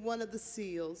opened one of the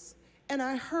seals, and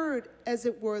I heard, as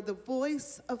it were, the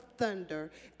voice of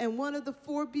thunder, and one of the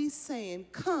four beasts saying,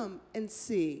 come and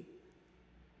see.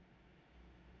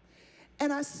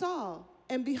 And I saw,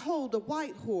 and behold, a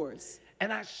white horse.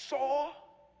 And I saw,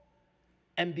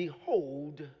 and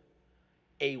behold,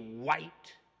 a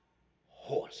white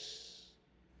horse.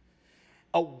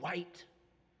 A white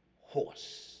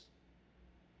horse.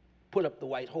 Put up the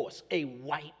white horse. A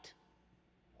white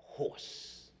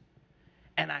horse.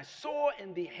 And I saw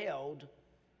and beheld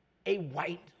a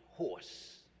white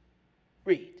horse.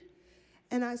 Read.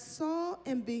 And I saw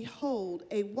and behold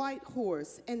a white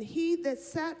horse, and he that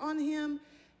sat on him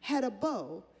had a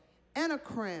bow, and a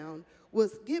crown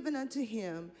was given unto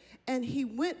him, and he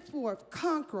went forth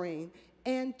conquering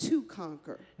and to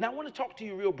conquer. Now I want to talk to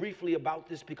you real briefly about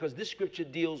this, because this scripture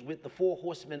deals with the four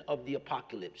horsemen of the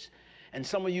apocalypse. And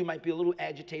some of you might be a little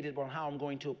agitated about how I'm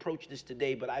going to approach this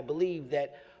today, but I believe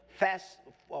that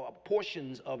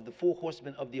portions of the four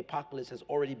horsemen of the apocalypse has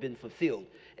already been fulfilled,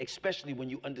 especially when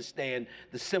you understand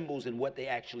the symbols and what they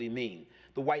actually mean.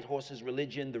 The white horse is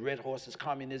religion, the red horse is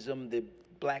communism, the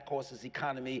black horse is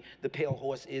economy, the pale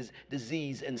horse is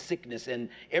disease and sickness, and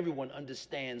everyone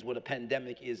understands what a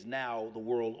pandemic is now the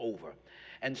world over.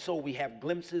 And so we have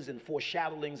glimpses and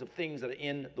foreshadowings of things that are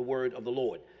in the word of the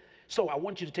Lord. So I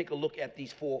want you to take a look at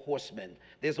these four horsemen.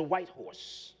 There's a white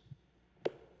horse.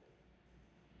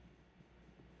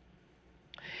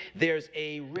 There's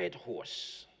a red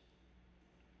horse.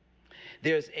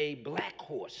 There's a black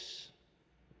horse.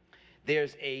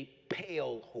 There's a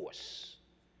pale horse.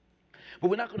 But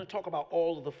we're not going to talk about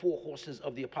all of the four horses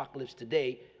of the apocalypse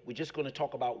today. We're just going to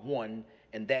talk about one,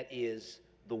 and that is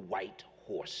the white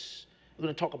horse. We're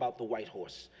going to talk about the white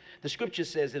horse. The scripture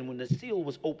says, and when the seal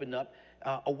was opened up,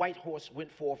 a white horse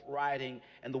went forth riding,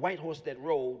 and the white horse that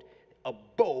rode, a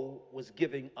bow was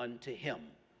given unto him.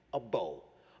 A bow.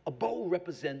 A bow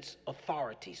represents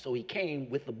authority, so he came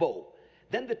with a bow.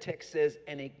 Then the text says,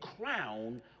 and a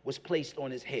crown was placed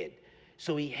on his head.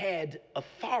 So he had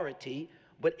authority,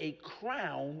 but a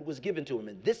crown was given to him.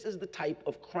 And this is the type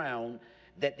of crown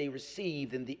that they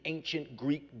received in the ancient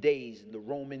Greek days, in the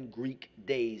Roman Greek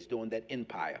days during that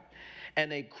empire.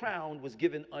 And a crown was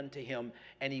given unto him,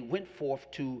 and he went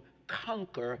forth to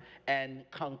conquer and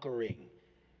conquering.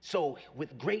 So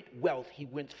with great wealth he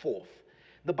went forth.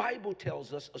 The Bible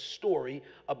tells us a story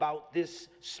about this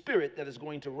spirit that is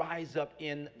going to rise up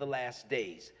in the last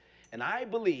days. And I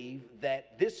believe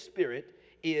that this spirit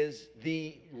is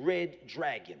the red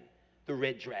dragon, the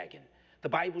red dragon. The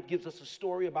Bible gives us a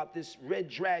story about this red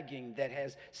dragon that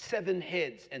has 7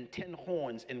 heads and 10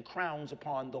 horns and crowns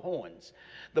upon the horns.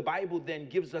 The Bible then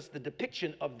gives us the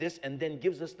depiction of this and then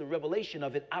gives us the revelation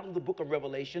of it out of the book of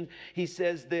Revelation. He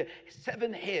says the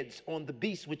 7 heads on the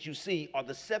beast which you see are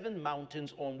the 7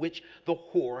 mountains on which the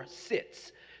whore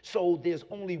sits. So there's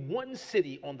only one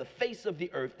city on the face of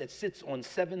the earth that sits on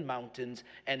 7 mountains,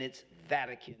 and it's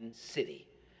Vatican City.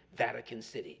 Vatican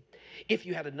City. If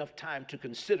you had enough time to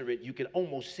consider it, you could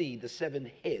almost see the 7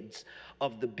 heads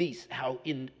of the beast, how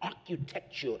in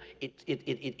architecture it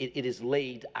is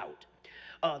laid out.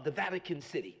 The Vatican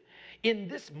City. In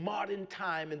this modern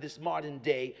time, in this modern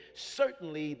day,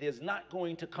 certainly there's not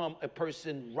going to come a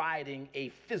person riding a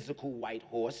physical white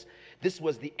horse. This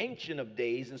was the Ancient of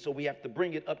Days, and so we have to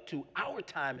bring it up to our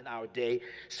time and our day.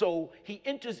 So he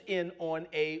enters in on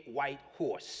a white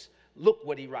horse. Look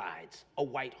what he rides, a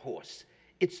white horse.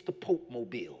 It's the Pope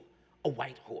Mobile, a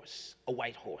white horse, a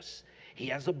white horse. He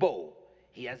has a bow,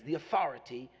 he has the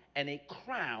authority, and a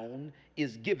crown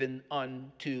is given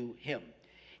unto him.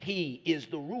 He is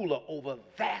the ruler over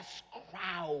vast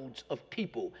crowds of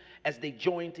people as they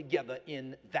join together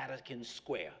in Vatican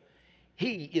Square.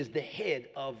 He is the head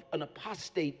of an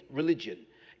apostate religion,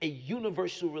 a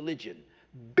universal religion.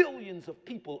 Billions of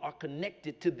people are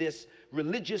connected to this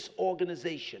religious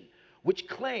organization, which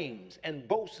claims and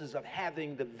boasts of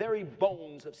having the very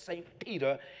bones of St.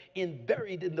 Peter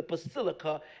buried in the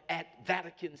basilica at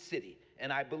Vatican City.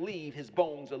 And I believe his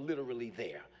bones are literally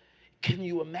there. Can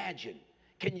you imagine?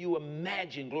 Can you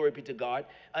imagine, glory be to God,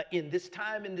 in this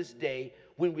time, in this day,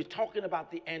 when we're talking about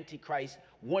the Antichrist,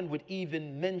 one would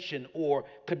even mention or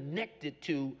connect it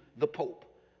to the Pope.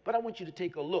 But I want you to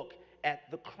take a look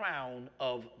at the crown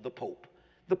of the Pope.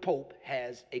 The Pope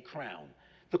has a crown.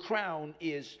 The crown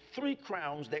is 3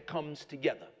 crowns that comes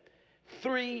together.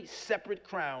 3 separate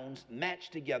crowns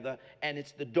matched together, and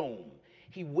it's the dome.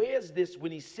 He wears this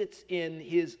when he sits in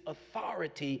his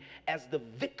authority as the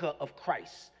vicar of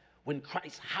Christ, when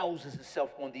Christ houses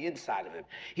himself on the inside of him.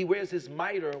 He wears his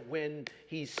mitre when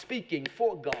he's speaking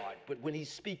for God, but when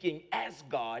he's speaking as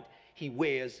God, he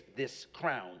wears this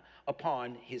crown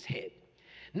upon his head.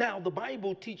 Now, the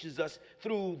Bible teaches us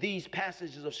through these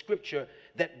passages of Scripture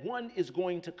that one is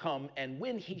going to come, and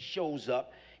when he shows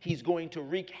up, he's going to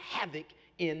wreak havoc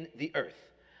in the earth.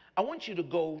 I want you to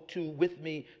go with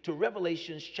me to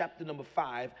Revelations chapter number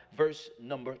 5, verse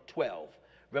number 12.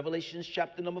 Revelations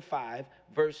chapter number 5,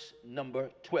 verse number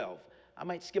 12. I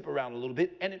might skip around a little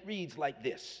bit, and it reads like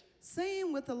this.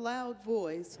 Saying with a loud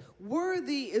voice,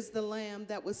 "Worthy is the Lamb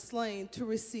that was slain to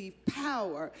receive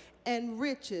power and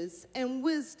riches and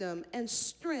wisdom and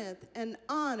strength and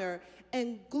honor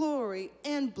and glory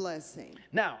and blessing."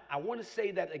 Now, I want to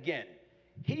say that again.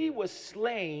 He was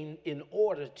slain in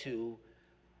order to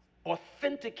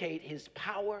authenticate his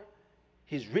power,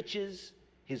 his riches,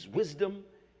 his wisdom,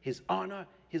 his honor,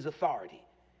 his authority.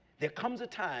 There comes a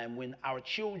time when our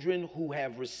children who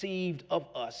have received of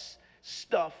us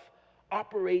stuff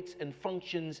operates and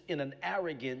functions in an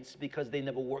arrogance because they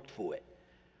never worked for it.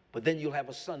 But then you'll have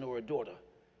a son or a daughter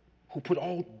who put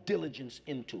all diligence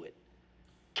into it,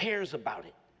 cares about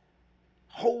it,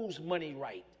 holds money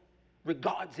right,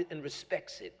 regards it and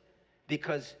respects it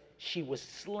because she was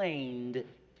slain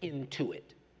into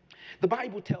it. The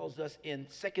Bible tells us in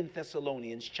 2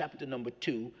 Thessalonians chapter number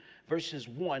 2, verses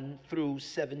 1 through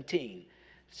 17.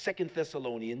 2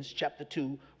 Thessalonians chapter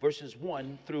 2, verses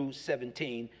 1 through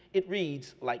 17. It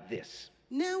reads like this.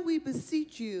 Now we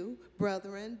beseech you,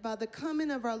 brethren, by the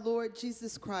coming of our Lord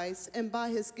Jesus Christ and by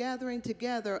his gathering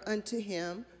together unto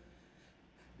him,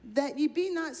 that ye be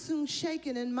not soon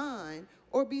shaken in mind,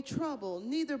 or be troubled,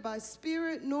 neither by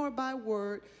spirit, nor by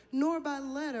word, nor by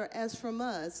letter as from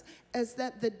us, as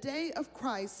that the day of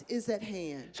Christ is at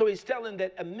hand. So he's telling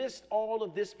that amidst all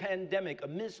of this pandemic,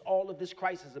 amidst all of this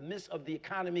crisis, amidst of the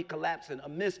economy collapsing,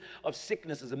 amidst of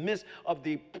sicknesses, amidst of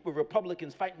the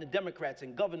Republicans fighting the Democrats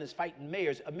and governors fighting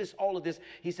mayors, amidst all of this,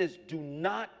 he says, do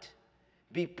not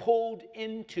be pulled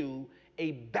into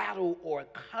a battle or a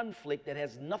conflict that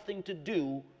has nothing to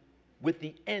do with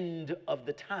the end of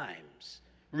the times.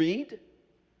 Read.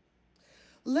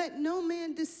 Let no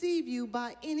man deceive you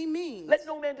by any means. Let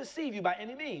no man deceive you by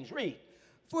any means. Read.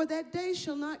 For that day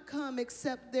shall not come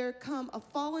except there come a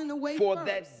falling away For first.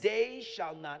 that day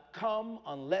shall not come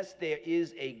unless there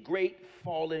is a great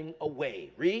falling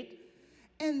away. Read.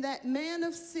 And that man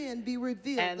of sin be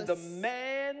revealed. And the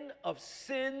man of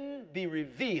sin be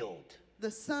revealed.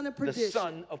 The son of The perdition.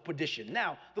 son of perdition.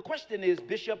 Now, the question is,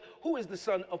 Bishop, who is the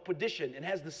son of perdition? And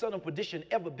has the son of perdition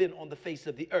ever been on the face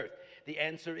of the earth? The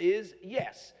answer is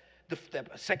yes. The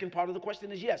second part of the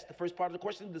question is yes. The first part of the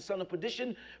question, the son of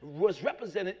perdition, was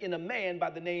represented in a man by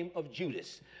the name of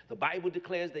Judas. The Bible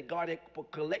declares that God had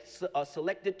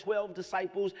selected 12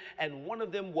 disciples, and one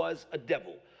of them was a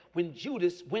devil. When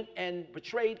Judas went and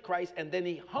betrayed Christ and then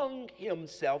he hung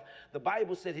himself, the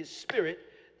Bible said his spirit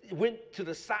went to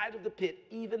the side of the pit,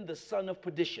 even the son of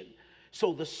perdition.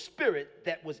 So the spirit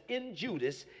that was in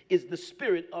Judas is the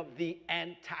spirit of the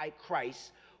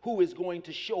Antichrist, who is going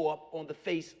to show up on the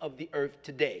face of the earth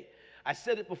today. I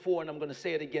said it before and I'm going to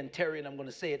say it again, Terry, and I'm going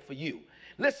to say it for you.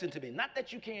 Listen to me. Not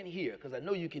that you can't hear, because I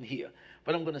know you can hear,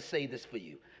 but I'm going to say this for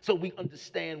you so we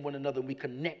understand one another and we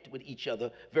connect with each other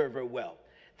very, very well.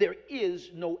 There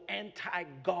is no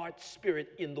anti-God spirit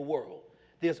in the world.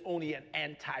 There's only an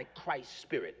anti-Christ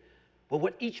spirit. But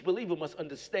what each believer must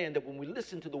understand, that when we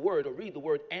listen to the word or read the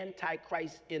word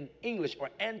anti-Christ in English, or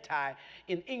anti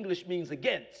in English means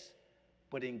against,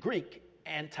 but in Greek,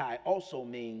 anti also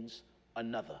means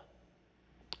another.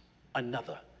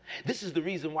 Another. This is the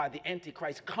reason why the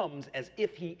Antichrist comes as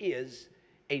if he is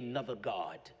another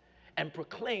God and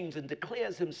proclaims and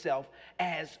declares himself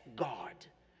as God.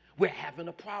 We're having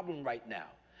a problem right now.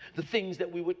 The things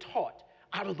that we were taught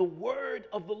out of the word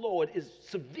of the Lord is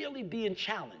severely being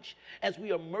challenged as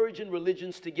we are merging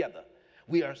religions together.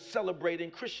 We are celebrating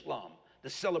Chrislam, the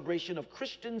celebration of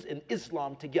Christians and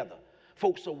Islam together.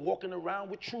 Folks are walking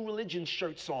around with True Religion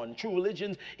shirts on. True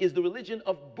Religion is the religion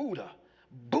of Buddha.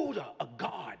 Buddha, a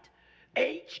god.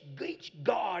 Each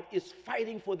god is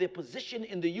fighting for their position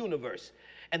in the universe.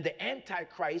 And the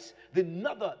Antichrist,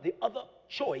 the other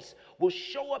choice, will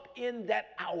show up in that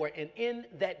hour and in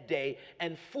that day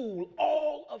and fool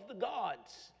all of the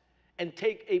gods and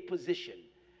take a position.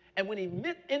 And when he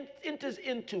enters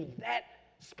into that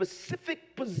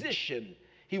specific position,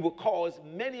 he will cause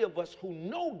many of us who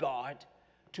know God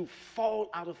to fall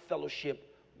out of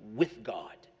fellowship with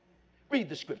God. Read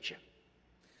the scripture.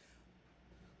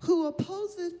 Who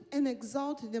opposes and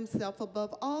exalted himself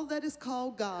above all that is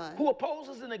called God. Who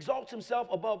opposes and exalts himself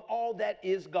above all that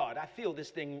is God. I feel this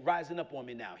thing rising up on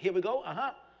me now. Here we go.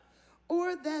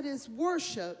 Or that is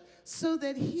worship, so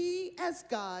that he as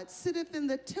God sitteth in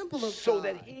the temple of God. So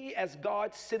that he as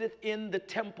God sitteth in the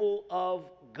temple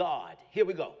of God. Here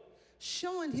we go.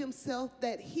 Showing himself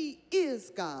that he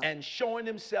is God. And showing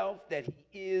himself that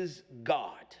he is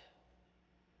God.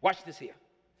 Watch this here.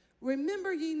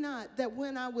 Remember ye not that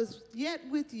when I was yet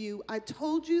with you, I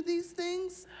told you these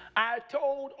things? I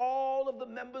told all of the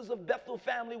members of Bethel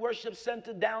Family Worship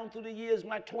Center down through the years,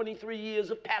 my 23 years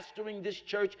of pastoring this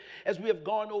church, as we have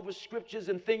gone over scriptures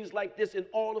and things like this. In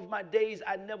all of my days,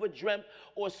 I never dreamt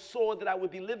or saw that I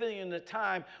would be living in a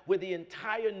time where the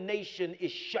entire nation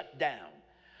is shut down.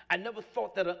 I never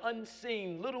thought that an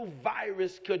unseen little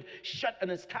virus could shut an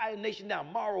entire nation down.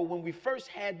 Morrow, when we first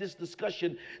had this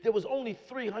discussion, there was only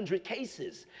 300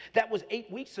 cases. That was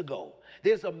 8 weeks ago.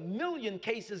 There's 1 million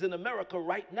cases in America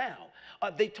right now.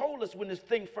 They told us when this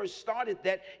thing first started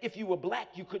that if you were black,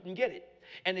 you couldn't get it.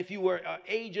 And if you were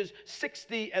ages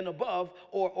 60 and above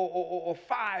or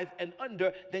 5 and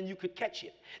under, then you could catch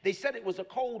it. They said it was a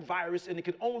cold virus and it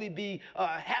could only be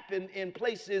happen in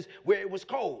places where it was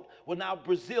cold. Well, now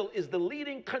Brazil is the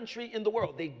leading country in the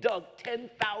world. They dug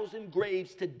 10,000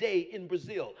 graves today in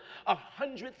Brazil.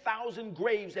 100,000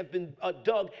 graves have been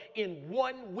dug in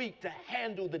 1 week to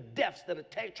handle the deaths that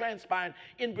are transpiring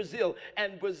in Brazil.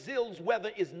 And Brazil's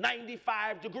weather is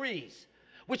 95 degrees.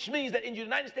 Which means that in the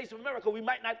United States of America, we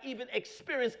might not even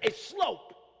experience a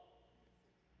slope.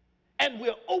 And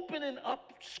we're opening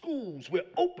up schools. We're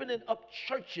opening up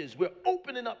churches. We're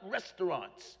opening up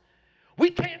restaurants.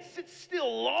 We can't sit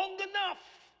still long enough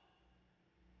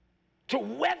to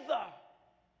weather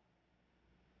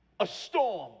a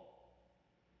storm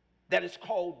that is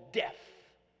called death.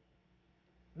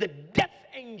 The death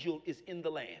angel is in the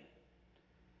land.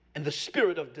 And the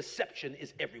spirit of deception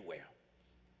is everywhere.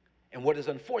 And what is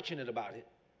unfortunate about it,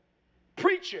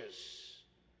 preachers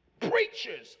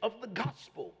of the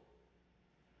gospel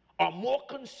are more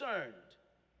concerned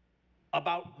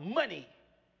about money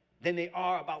than they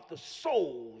are about the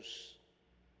souls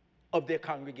of their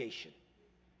congregation.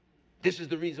 This is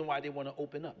the reason why they want to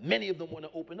open up. Many of them want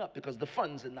to open up because the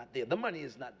funds are not there. The money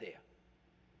is not there.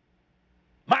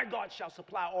 My God shall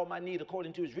supply all my need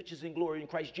according to his riches and glory in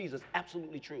Christ Jesus.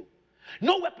 Absolutely true.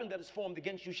 No weapon that is formed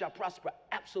against you shall prosper.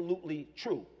 Absolutely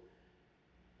true.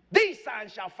 These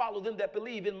signs shall follow them that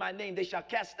believe in my name. They shall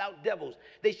cast out devils.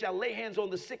 They shall lay hands on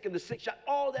the sick, and the sick shall.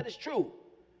 All that is true.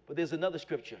 But there's another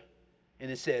scripture, and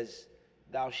it says,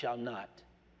 thou shalt not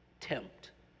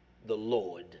tempt the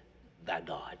Lord thy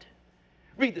God.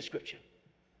 Read the scripture.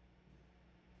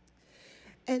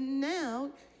 And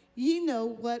now ye know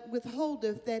what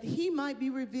withholdeth, that he might be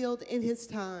revealed in his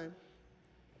time.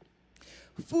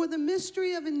 For the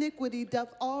mystery of iniquity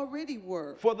doth already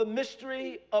work. For the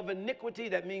mystery of iniquity,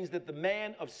 that means that the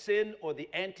man of sin or the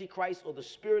Antichrist or the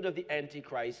spirit of the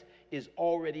Antichrist is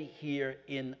already here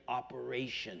in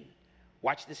operation.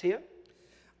 Watch this here.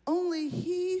 Only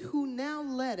he who now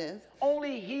letteth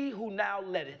Only he who now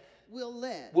letteth will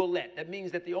let. will let. That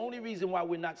means that the only reason why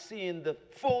we're not seeing the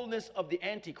fullness of the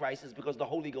Antichrist is because the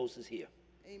Holy Ghost is here.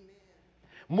 Amen.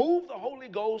 Move the Holy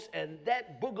Ghost and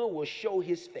that booger will show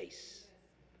his face.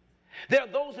 There are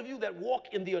those of you that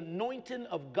walk in the anointing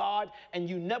of God and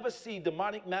you never see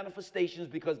demonic manifestations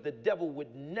because the devil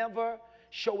would never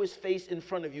show his face in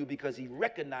front of you because he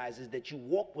recognizes that you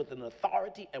walk with an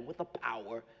authority and with a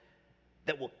power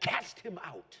that will cast him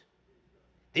out.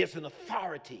 There's an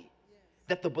authority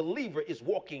that the believer is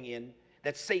walking in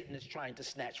that Satan is trying to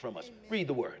snatch from us. Amen. Read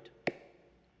the word.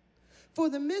 For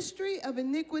the mystery of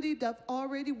iniquity doth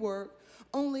already work.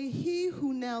 Only he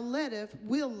who now letteth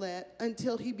will let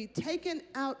until he be taken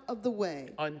out of the way.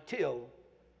 Until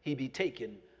he be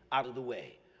taken out of the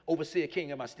way. Overseer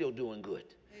King, am I still doing good?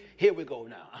 Here we go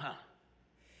now.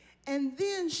 And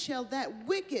then shall that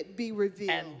wicked be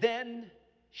revealed. And then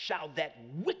shall that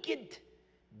wicked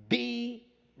be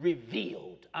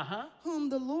revealed. Whom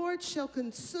the Lord shall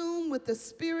consume with the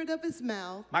spirit of his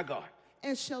mouth. My God.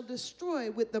 And shall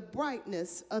destroy with the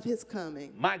brightness of his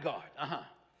coming. My God.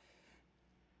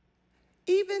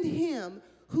 Even him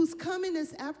whose coming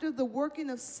is after the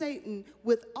working of Satan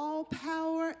with all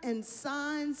power and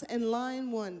signs and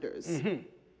lying wonders.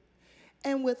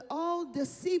 And with all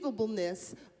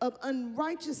deceivableness of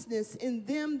unrighteousness in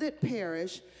them that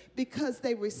perish, because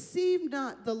they receive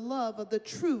not the love of the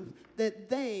truth that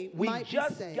they might be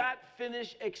saved. We just got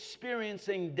finished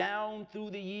experiencing down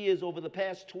through the years, over the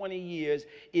past 20 years,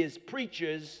 is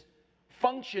preachers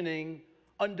functioning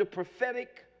under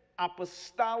prophetic,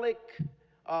 apostolic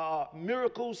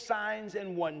miracles, signs,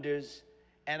 and wonders,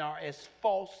 and are as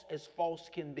false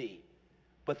can be.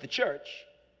 But the church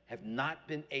have not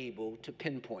been able to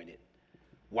pinpoint it.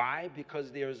 Why?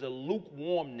 Because there's a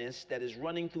lukewarmness that is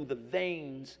running through the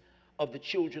veins of the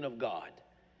children of God.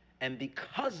 And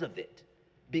because of it,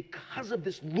 because of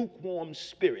this lukewarm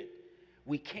spirit,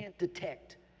 we can't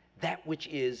detect that which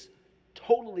is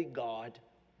totally God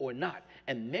or not.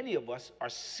 And many of us are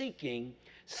seeking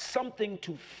something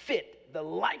to fit the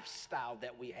lifestyle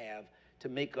that we have to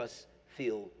make us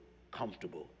feel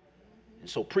comfortable. And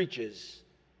so preachers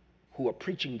who are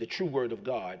preaching the true word of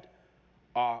God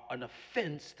are an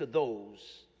offense to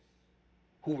those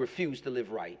who refuse to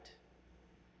live right.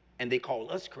 And they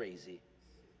call us crazy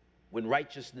when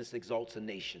righteousness exalts a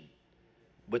nation,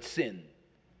 but sin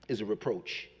is a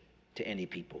reproach to any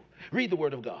people. Read the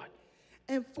word of God.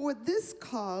 And for this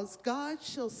cause, God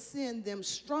shall send them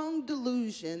strong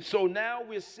delusion. So now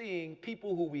we're seeing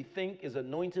people who we think is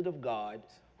anointed of God,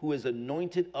 who is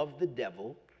anointed of the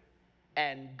devil,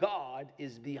 and God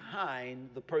is behind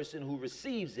the person who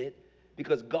receives it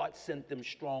because God sent them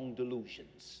strong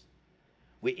delusions.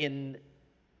 We're in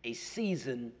a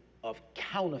season of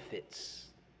counterfeits,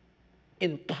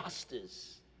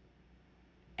 imposters,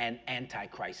 and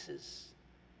antichrists.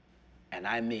 And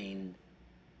I mean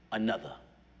another.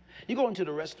 You go into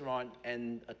the restaurant,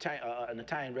 and an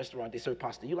Italian restaurant, they serve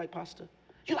pasta. You like pasta?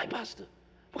 You like pasta?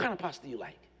 What kind of pasta you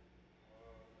like?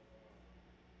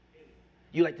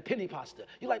 You like the penny pasta.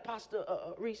 You like pasta,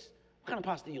 Reese? What kind of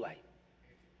pasta you like?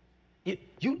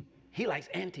 He likes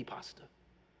antipasta.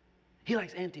 He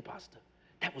likes antipasta.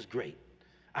 That was great.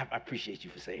 I appreciate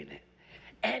you for saying that.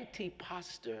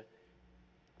 Antipasta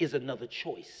is another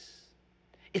choice.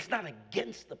 It's not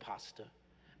against the pasta,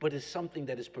 but it's something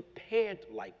that is prepared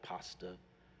like pasta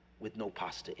with no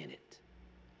pasta in it.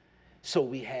 So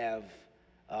we have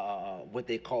what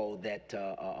they call that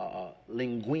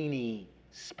linguine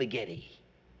spaghetti.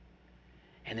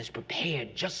 And it's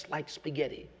prepared just like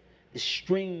spaghetti. It's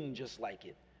stringed just like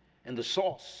it. And the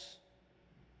sauce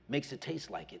makes it taste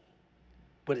like it,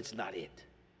 but it's not it.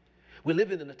 We're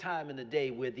living in a time in a day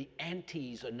where the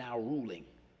antis are now ruling.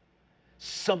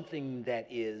 Something that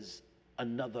is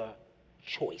another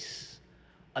choice,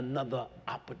 another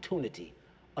opportunity,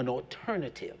 an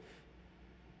alternative.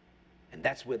 And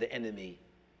that's where the enemy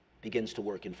begins to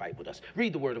work and fight with us.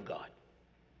 Read the word of God.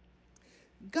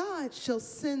 God shall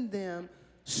send them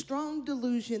strong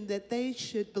delusion that they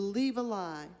should believe a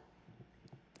lie,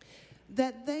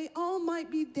 that they all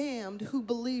might be damned who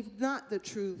believed not the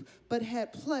truth, but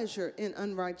had pleasure in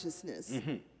unrighteousness.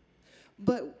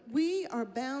 But we are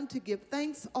bound to give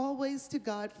thanks always to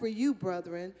God for you,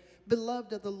 brethren,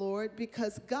 beloved of the Lord,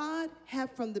 because God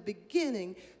hath from the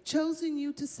beginning chosen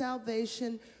you to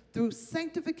salvation through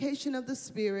sanctification of the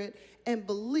Spirit and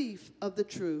belief of the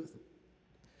truth,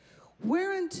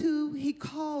 whereunto he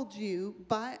called you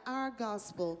by our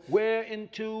gospel.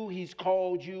 Whereunto he's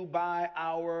called you by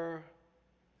our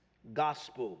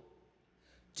gospel.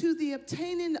 To the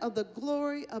obtaining of the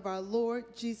glory of our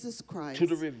Lord Jesus Christ. To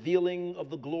the revealing of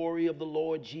the glory of the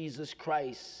Lord Jesus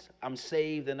Christ. I'm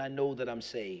saved and I know that I'm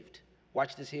saved.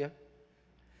 Watch this here.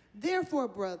 Therefore,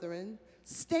 brethren,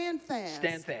 stand fast.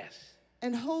 Stand fast.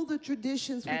 And hold the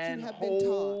traditions which And you have been taught.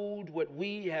 hold what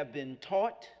we have been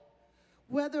taught.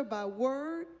 Whether by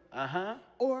word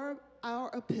or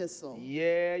our epistle.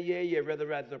 Yeah.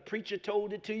 Whether the preacher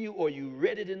told it to you or you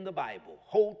read it in the Bible.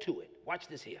 Hold to it. Watch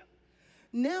this here.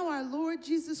 Now our Lord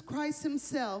Jesus Christ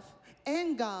himself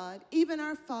and God, even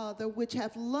our Father, which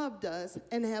hath loved us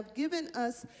and have given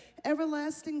us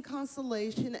everlasting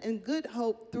consolation and good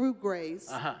hope through grace,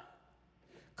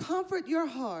 comfort your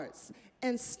hearts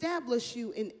and establish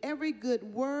you in every good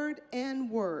word and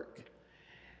work.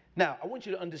 Now, I want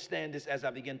you to understand this as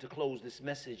I begin to close this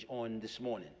message on this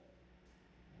morning.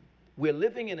 We're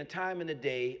living in a time and a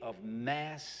day of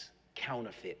mass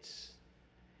counterfeits.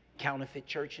 Counterfeit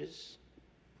churches.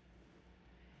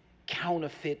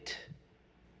 Counterfeits.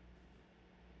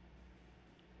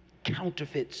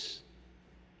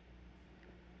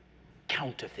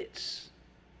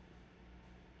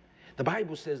 The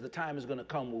Bible says the time is going to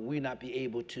come where we not be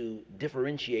able to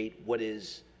differentiate what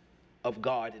is of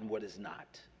God and what is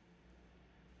not.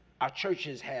 Our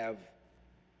churches have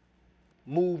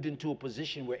moved into a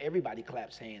position where everybody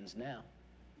claps hands now.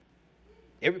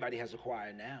 Everybody has a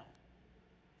choir now.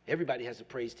 Everybody has a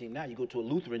praise team now. You go to a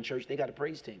Lutheran church, they got a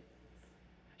praise team.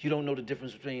 You don't know the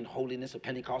difference between holiness or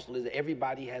Pentecostalism.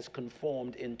 Everybody has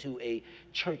conformed into a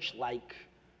church-like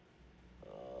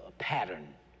pattern.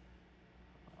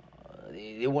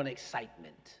 They want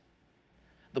excitement.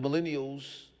 The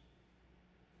millennials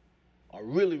are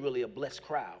really a blessed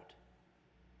crowd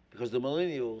because the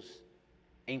millennials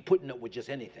ain't putting up with just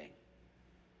anything.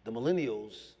 The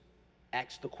millennials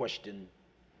ask the question,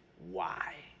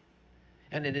 why?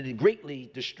 And it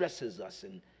greatly distresses us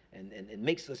and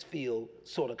makes us feel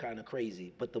sort of kind of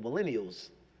crazy. But the millennials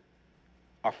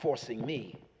are forcing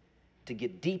me to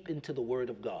get deep into the Word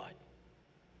of God.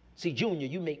 See, Junior,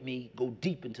 you make me go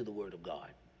deep into the Word of God.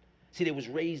 See, they was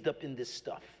raised up in this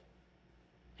stuff.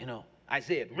 You know,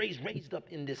 Isaiah, raised up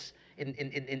in this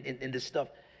in this stuff,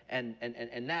 and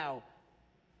now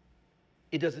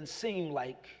it doesn't seem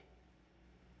like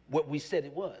what we said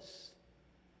it was.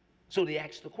 So they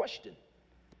asked the question.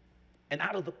 And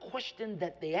out of the question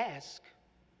that they ask,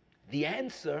 the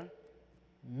answer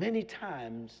many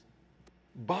times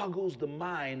boggles the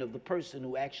mind of the person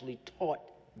who actually taught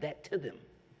that to them.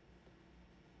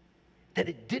 That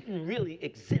it didn't really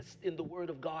exist in the Word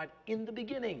of God in the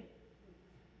beginning.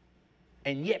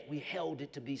 And yet we held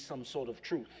it to be some sort of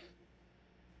truth.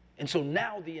 And so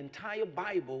now the entire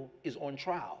Bible is on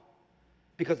trial.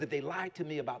 Because if they lied to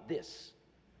me about this,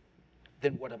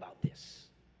 then what about this?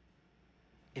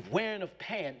 If wearing of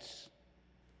pants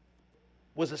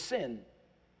was a sin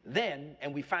then,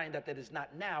 and we find out that it's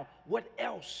not now, what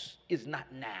else is not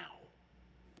now?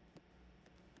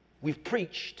 We've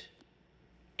preached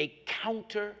a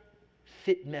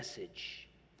counterfeit message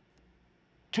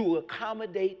to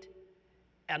accommodate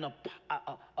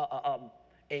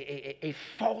a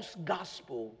false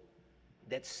gospel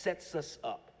that sets us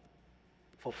up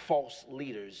for false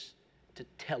leaders to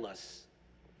tell us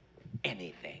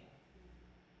anything.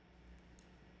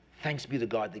 Thanks be to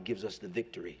God that gives us the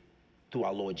victory through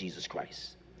our Lord Jesus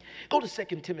Christ. Go to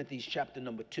 2 Timothy chapter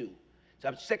number 2.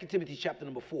 2 Timothy chapter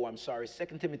number 4, I'm sorry.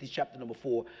 2 Timothy chapter number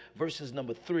 4, verses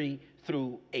number 3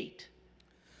 through 8.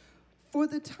 For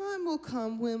the time will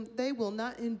come when they will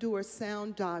not endure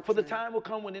sound doctrine. For the time will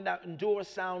come when they not endure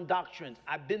sound doctrines.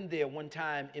 I've been there one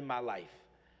time in my life.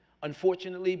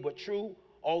 Unfortunately, but true,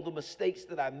 all the mistakes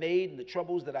that I've made and the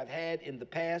troubles that I've had in the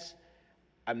past,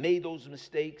 I made those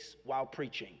mistakes while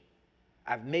preaching.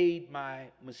 I've made my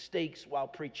mistakes while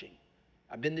preaching.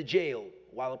 I've been to jail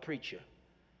while a preacher.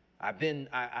 I've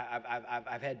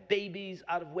had babies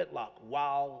out of wedlock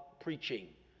while preaching.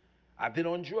 I've been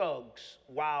on drugs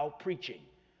while preaching.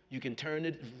 You can turn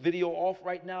the video off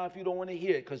right now if you don't want to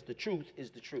hear it, because the truth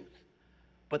is the truth.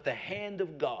 But the hand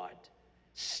of God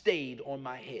stayed on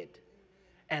my head.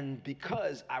 And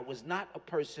because I was not a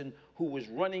person who was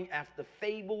running after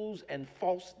fables and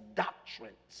false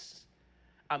doctrines,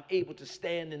 I'm able to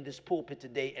stand in this pulpit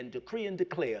today and decree and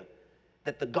declare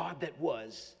that the God that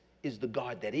was is the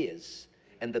God that is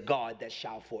and the God that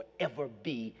shall forever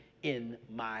be in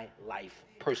my life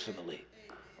personally.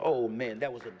 Oh man,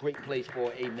 that was a great place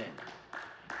for amen.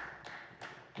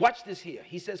 Watch this here.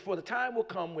 He says, for the time will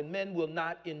come when men will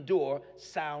not endure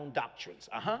sound doctrines.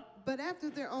 But after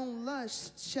their own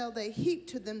lust shall they heap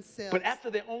to themselves. But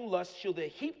after their own lust shall they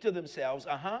heap to themselves,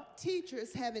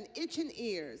 teachers having itching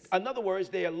ears. In other words,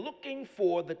 they are looking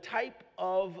for the type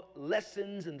of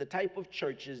lessons and the type of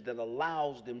churches that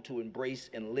allows them to embrace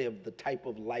and live the type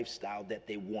of lifestyle that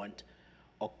they want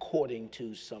according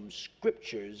to some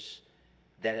scriptures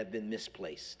that have been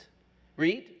misplaced.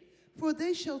 Read. For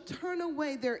they shall turn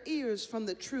away their ears from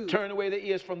the truth. Turn away their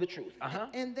ears from the truth.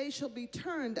 And they shall be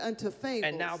turned unto fables.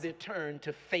 And now they're turned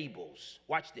to fables.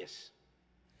 Watch this.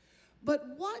 But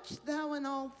watch thou in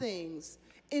all things,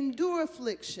 endure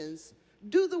afflictions,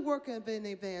 do the work of an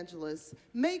evangelist,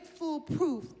 make full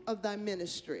proof of thy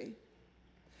ministry.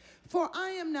 For I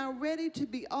am now ready to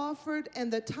be offered,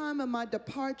 and the time of my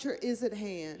departure is at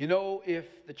hand. You know,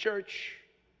 if the church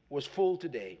was full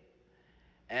today,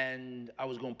 and I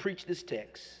was going to preach this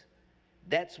text,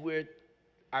 that's where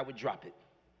I would drop it.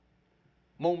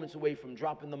 Moments away from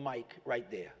dropping the mic right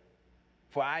there.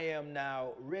 For I am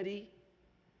now ready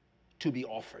to be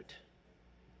offered.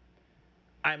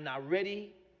 I'm now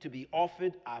ready to be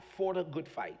offered. I fought a good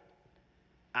fight.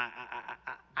 I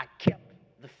kept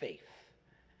the faith.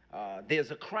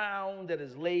 There's a crown that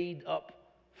is laid up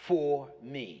for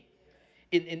me.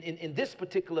 In this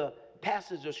particular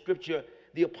passage of scripture,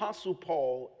 the Apostle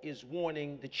Paul is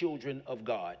warning the children of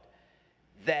God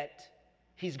that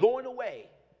he's going away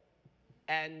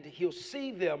and he'll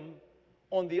see them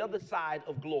on the other side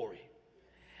of glory.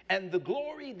 And the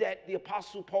glory that the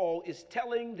Apostle Paul is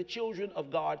telling the children of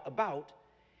God about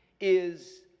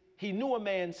is he knew a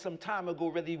man some time ago,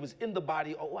 whether he was in the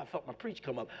body, or I felt my preach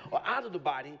come up, or out of the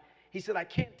body. He said, I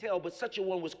can't tell, but such a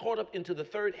one was caught up into the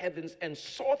third heavens and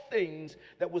saw things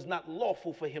that was not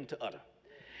lawful for him to utter.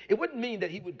 It wouldn't mean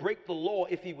that he would break the law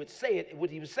if he would say it. What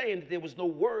he was saying, that there was no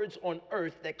words on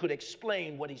earth that could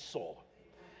explain what he saw.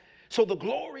 So the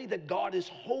glory that God is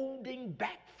holding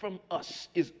back from us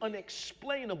is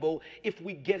unexplainable if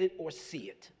we get it or see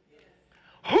it.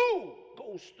 Who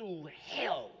goes through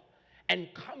hell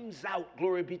and comes out,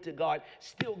 glory be to God,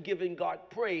 still giving God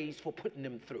praise for putting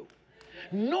them through?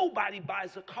 Nobody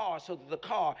buys a car so that the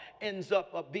car ends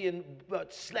up being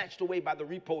snatched away by the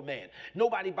repo man.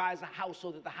 Nobody buys a house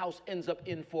so that the house ends up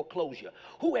in foreclosure.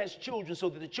 Who has children so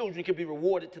that the children can be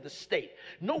rewarded to the state?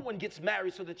 No one gets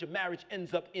married so that your marriage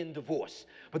ends up in divorce.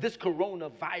 But this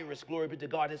coronavirus, glory be to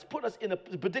God, has put us in a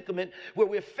predicament where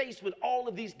we're faced with all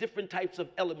of these different types of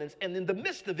elements. And in the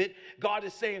midst of it, God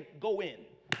is saying, go in,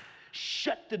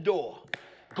 shut the door,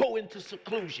 go into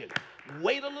seclusion.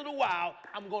 Wait a little while,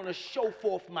 I'm going to show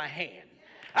forth my hand.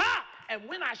 And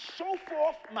when I show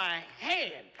forth my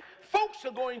hand, folks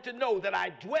are going to know that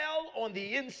I dwell on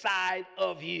the inside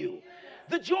of you.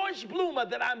 The George Bloomer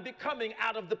that I'm becoming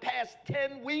out of the past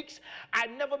 10 weeks, I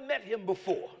never met him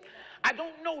before. I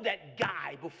don't know that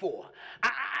guy before.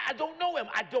 I don't know him.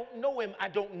 I don't know him. I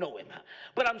don't know him.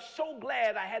 But I'm so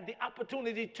glad I had the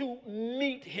opportunity to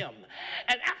meet him.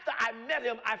 And after I met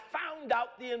him, I found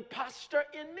out the imposter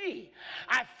in me.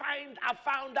 I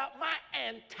found out my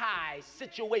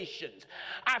anti-situations.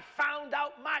 I found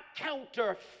out my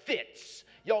counterfeits.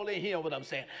 Y'all ain't hearing what I'm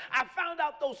saying. I found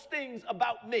out those things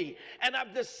about me, and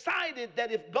I've decided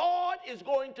that if God is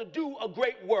going to do a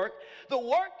great work, the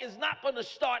work is not going to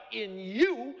start in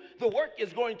you. The work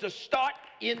is going to start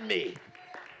in me.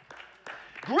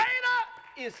 Greater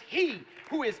is he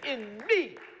who is in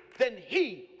me than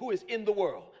he who is in the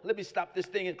world. Let me stop this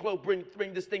thing and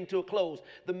bring this thing to a close.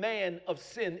 The man of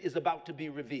sin is about to be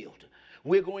revealed.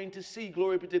 We're going to see,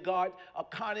 glory be to God, a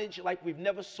carnage like we've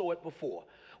never saw it before.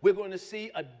 We're going to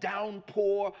see a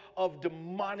downpour of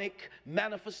demonic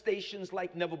manifestations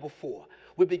like never before.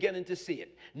 We're beginning to see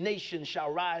it. Nations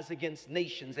shall rise against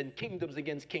nations and kingdoms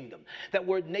against kingdom. That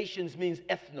word nations means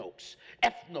ethnos.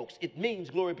 Ethnos, it means,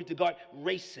 glory be to God,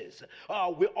 races.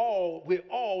 We're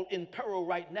all in peril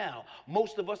right now.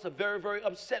 Most of us are very, very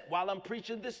upset while I'm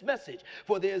preaching this message.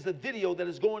 For there's a video that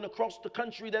is going across the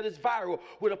country that is viral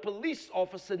with a police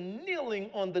officer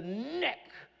kneeling on the neck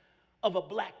of a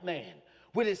black man,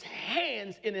 with his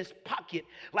hands in his pocket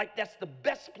like that's the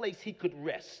best place he could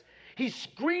rest. He's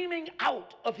screaming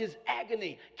out of his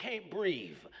agony, can't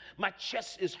breathe. My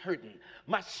chest is hurting.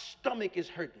 My stomach is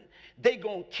hurting. They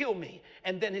gonna kill me.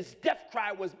 And then his death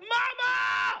cry was,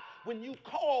 Mama! When you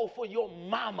call for your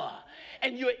mama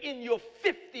and you're in your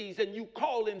 50s and you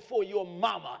calling for your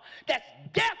mama, that's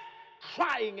death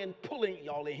crying and pulling,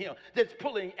 y'all in here, that's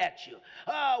pulling at you.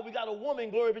 We got a woman,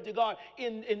 glory be to God,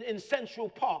 in Central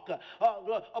Park.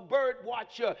 A bird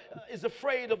watcher is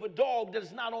afraid of a dog that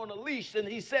is not on a leash, and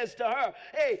he says to her,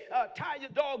 hey, tie your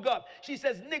dog up. She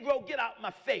says, Negro, get out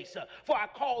my face, for I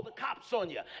call the cops on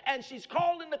you. And she's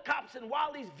calling the cops, and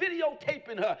while he's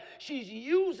videotaping her, she's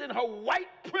using her white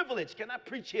privilege. Can I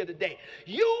preach here today?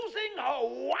 Using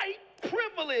her white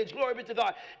privilege, glory be to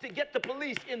God, to get the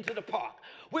police into the park.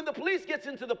 When the police gets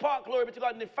into the park, glory be to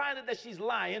God, and they find out that she's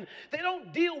lying, they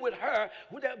don't deal with her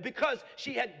because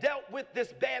she had dealt with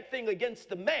this bad thing against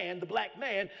the man, the black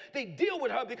man. They deal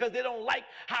with her because they don't like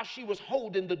how she was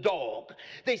holding the dog.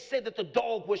 They said that the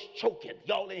dog was choking.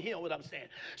 Y'all ain't hear what I'm saying.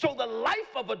 So the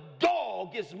life of a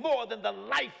dog is more than the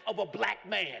life of a black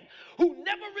man who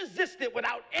never resisted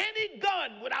without any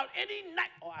gun, without any knife.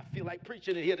 Oh, I feel like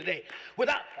preaching it here today.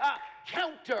 Without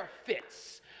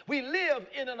counterfeits. We live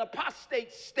in an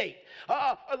apostate state.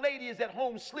 A lady is at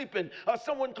home sleeping.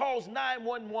 Someone calls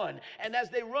 911. And as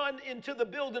they run into the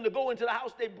building to go into the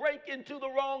house, they break into the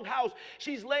wrong house.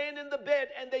 She's laying in the bed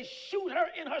and they shoot her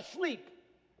in her sleep.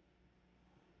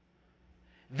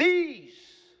 These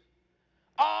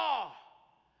are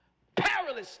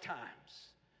perilous times.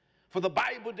 For the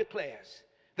Bible declares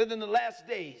that in the last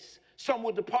days, some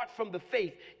will depart from the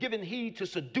faith, giving heed to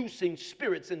seducing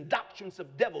spirits and doctrines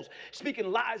of devils,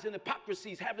 speaking lies and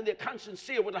hypocrisies, having their conscience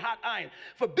seared with a hot iron,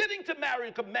 forbidding to marry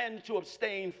and commanding to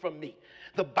abstain from meat.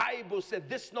 The Bible said,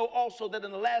 this know also that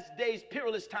in the last days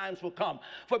perilous times will come.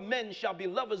 For men shall be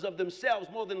lovers of themselves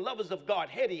more than lovers of God,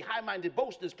 heady, high-minded,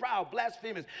 boasters, proud,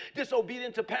 blasphemers,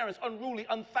 disobedient to parents, unruly,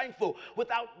 unthankful,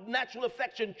 without natural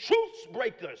affection, truce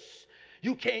breakers.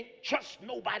 You can't trust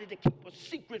nobody to keep a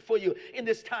secret for you in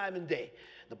this time and day.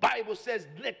 The Bible says,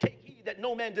 take heed that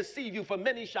no man deceive you, for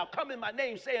many shall come in my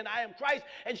name, saying, I am Christ,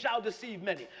 and shall deceive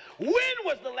many. When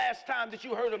was the last time that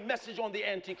you heard a message on the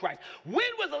AntiChrist? When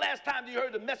was the last time you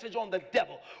heard a message on the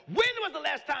devil? When was the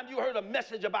last time you heard a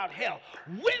message about hell?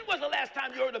 When was the last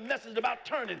time you heard a message about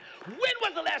turning? When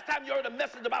was the last time you heard a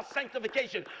message about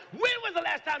sanctification? When was the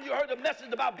last time you heard a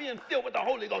message about being filled with the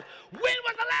Holy Ghost? When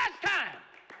was the last time?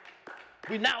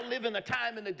 We now live in a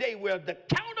time in the day where the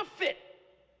counterfeit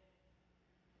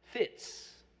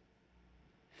fits.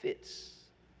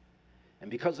 And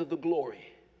because of the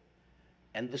glory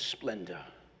and the splendor,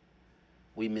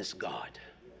 we miss God.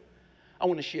 I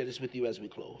want to share this with you as we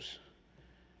close.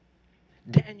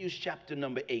 Daniel's chapter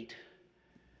number 8,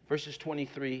 verses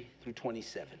 23 through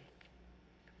 27.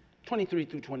 23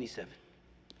 through 27.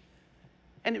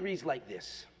 And it reads like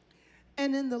this.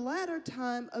 And in the latter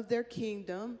time of their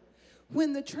kingdom,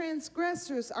 when the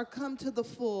transgressors are come to the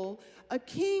full, a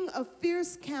king of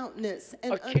fierce countenance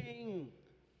and a king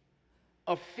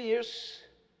of fierce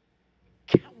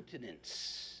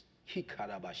countenance,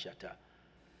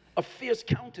 a fierce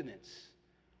countenance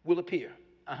will appear.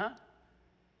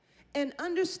 And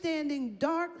understanding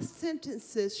dark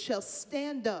sentences shall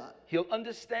stand up. He'll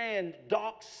understand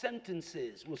dark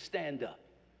sentences will stand up.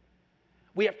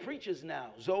 We have preachers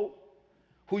now, Zoe,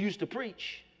 who used to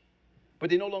preach, but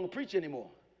they no longer preach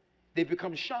anymore. They've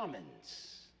become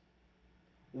shamans,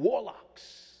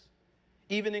 warlocks.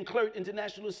 Even in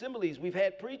international assemblies, we've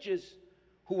had preachers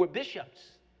who were bishops.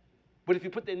 But if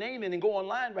you put their name in and go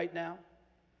online right now,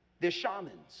 they're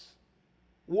shamans,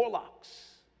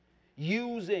 warlocks,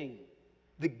 using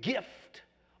the gift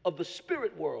of the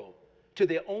spirit world to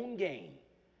their own gain.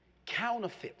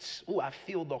 Counterfeits. Oh, I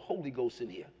feel the Holy Ghost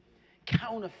in here.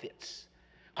 Counterfeits.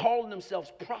 Calling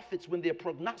themselves prophets when they're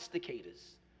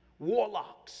prognosticators,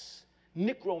 warlocks,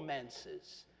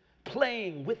 necromancers,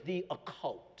 playing with the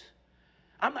occult.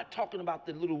 I'm not talking about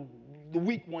the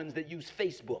weak ones that use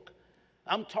Facebook.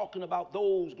 I'm talking about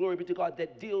those, glory be to God,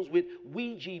 that deals with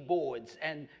Ouija boards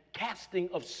and casting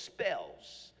of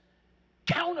spells.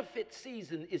 Counterfeit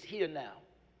season is here now.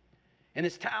 And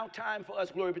it's time for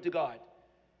us, glory be to God,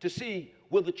 to see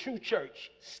will the true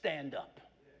church stand up.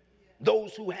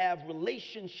 Those who have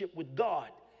relationship with God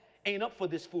ain't up for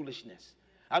this foolishness.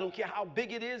 I don't care how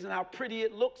big it is and how pretty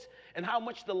it looks and how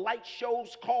much the light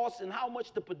shows cost and how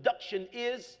much the production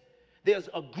is. There's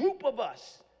a group of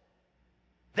us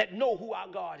that know who our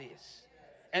God is.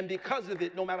 And because of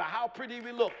it, no matter how pretty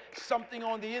we look, something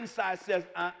on the inside says,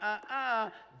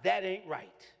 that ain't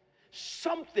right.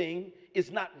 Something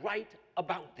is not right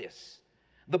about this.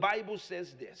 The Bible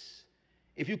says this,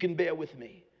 if you can bear with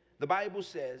me. The Bible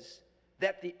says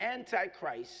that the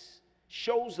Antichrist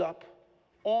shows up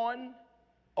on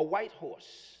a white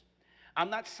horse. I'm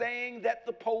not saying that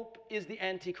the Pope is the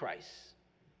Antichrist.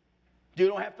 You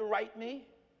don't have to write me.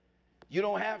 You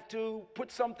don't have to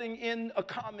put something in a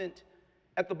comment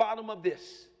at the bottom of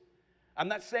this. I'm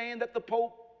not saying that the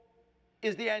Pope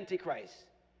is the Antichrist.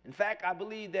 In fact, I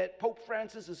believe that Pope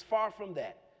Francis is far from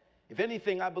that. If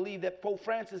anything, I believe that Pope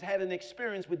Francis had an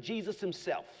experience with Jesus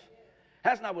himself.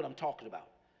 That's not what I'm talking about.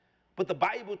 But the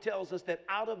Bible tells us that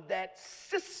out of that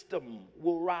system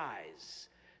will rise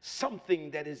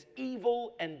something that is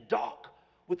evil and dark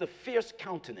with a fierce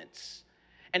countenance.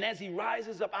 And as he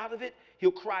rises up out of it,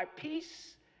 he'll cry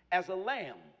peace as a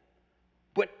lamb,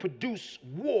 but produce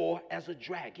war as a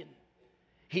dragon.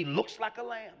 He looks like a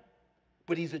lamb,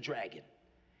 but he's a dragon.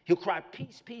 He'll cry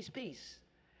peace, peace, peace.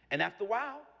 And after a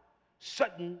while,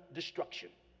 sudden destruction.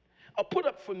 Put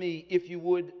up for me, if you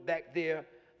would, back there,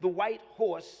 the white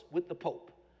horse with the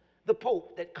Pope. The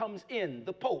Pope that comes in,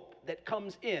 the Pope that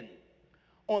comes in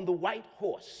on the white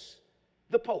horse.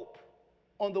 The Pope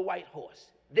on the white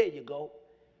horse. There you go.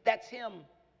 That's him.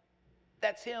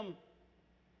 That's him.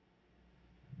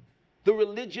 The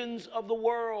religions of the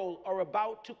world are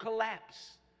about to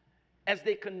collapse as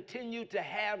they continue to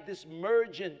have this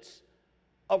mergence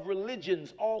of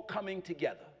religions all coming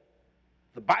together.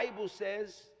 The Bible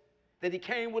says that he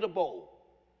came with a bow.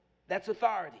 That's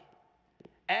authority.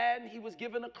 And he was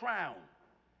given a crown.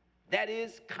 That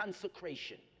is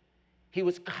consecration. He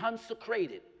was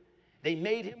consecrated. They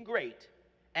made him great.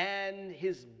 And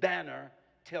his banner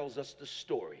tells us the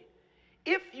story.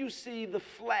 If you see the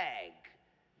flag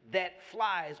that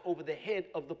flies over the head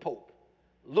of the Pope,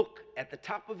 look at the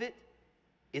top of it,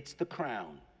 it's the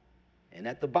crown. And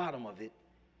at the bottom of it,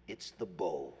 it's the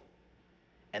bow.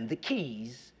 And the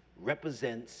keys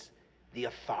represents the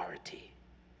authority.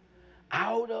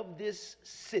 Out of this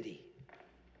city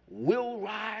will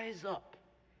rise up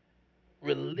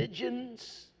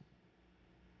religions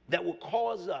that will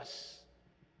cause us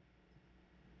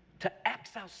to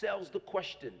ask ourselves the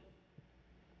question,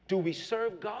 do we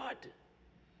serve God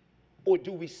or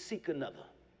do we seek another?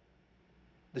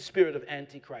 The spirit of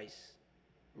Antichrist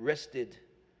rested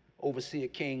overseer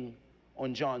King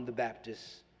on John the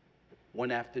Baptist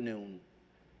one afternoon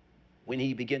when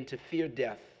he began to fear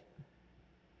death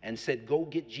and said, go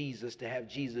get Jesus, to have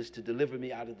Jesus to deliver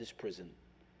me out of this prison.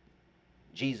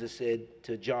 Jesus said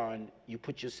to John, you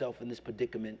put yourself in this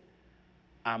predicament,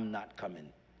 I'm not coming.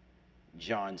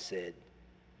 John said,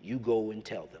 you go and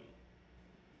tell them.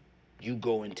 You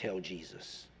go and tell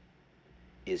Jesus.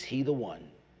 Is he the one,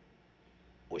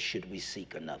 or should we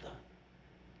seek another?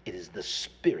 It is the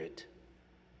spirit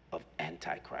of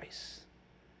Antichrist.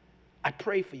 I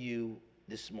pray for you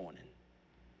this morning.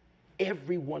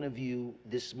 Every one of you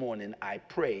this morning, I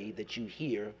pray that you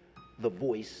hear the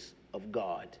voice of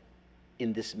God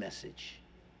in this message.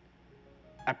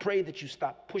 I pray that you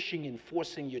stop pushing and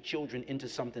forcing your children into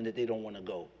something that they don't want to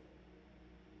go,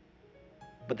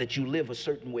 but that you live a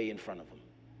certain way in front of them.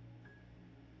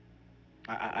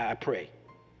 I pray.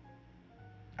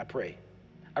 I pray.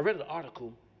 I read an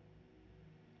article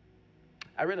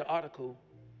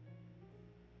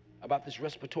about this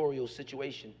respiratory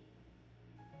situation.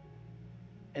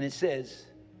 And it says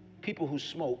people who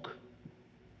smoke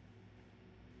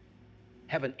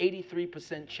have an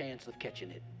 83% chance of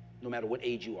catching it, no matter what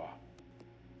age you are,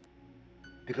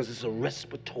 because it's a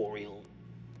respiratory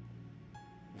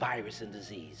virus and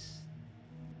disease.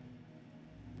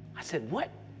 I said,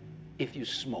 what if you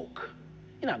smoke?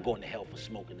 You're not going to hell for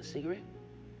smoking a cigarette,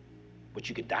 but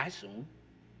you could die soon.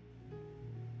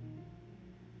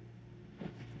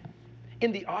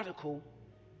 In the article,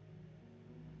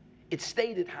 it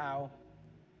stated how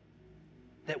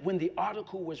that when the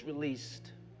article was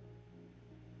released,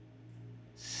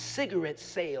 cigarette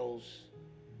sales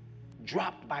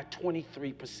dropped by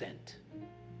 23%.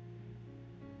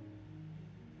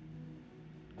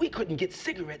 We couldn't get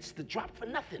cigarettes to drop for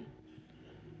nothing,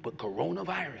 but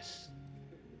coronavirus,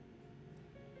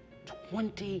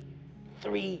 23%.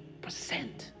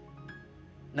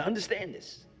 Now understand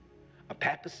this, a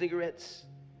pack of cigarettes,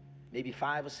 maybe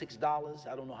 $5 or $6,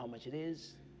 I don't know how much it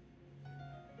is,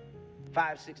 $5,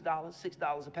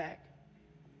 $6 a pack.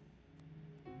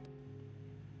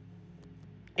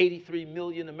 83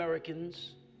 million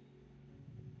Americans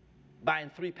buying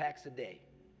 3 packs a day.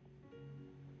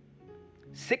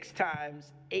 6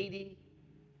 times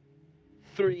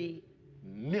 83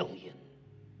 million.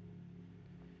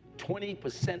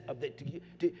 20% of the,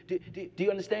 do you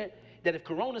understand that if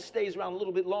Corona stays around a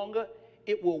little bit longer,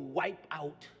 it will wipe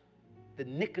out the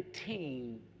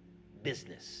nicotine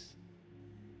business.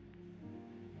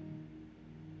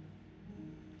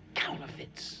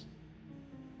 Counterfeits.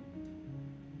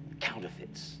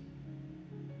 Counterfeits.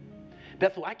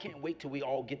 Bethel, I can't wait till we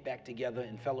all get back together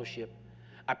in fellowship.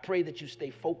 I pray that you stay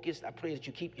focused. I pray that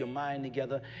you keep your mind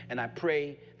together. And I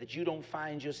pray that you don't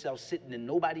find yourself sitting in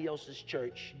nobody else's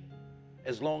church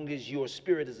as long as your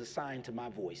spirit is assigned to my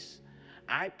voice.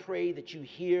 I pray that you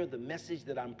hear the message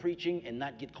that I'm preaching and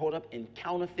not get caught up in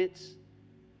counterfeits,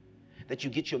 that you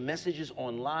get your messages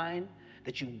online,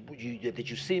 that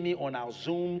you see me on our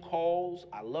Zoom calls.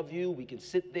 I love you. We can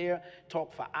sit there,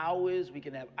 talk for hours. We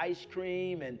can have ice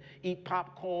cream and eat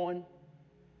popcorn,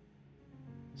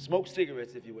 smoke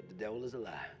cigarettes if you would. The devil is a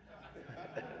lie.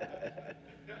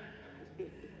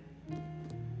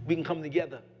 We can come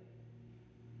together.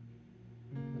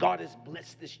 God has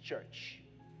blessed this church.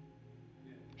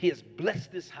 He has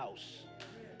blessed this house.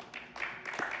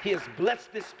 He has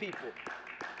blessed this people.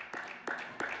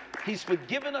 He's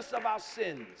forgiven us of our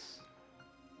sins.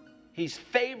 He's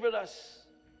favored us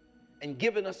and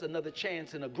given us another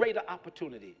chance and a greater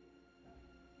opportunity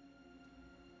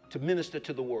to minister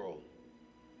to the world.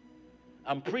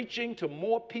 I'm preaching to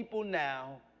more people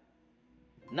now,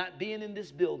 not being in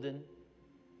this building,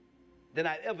 than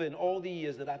I ever in all the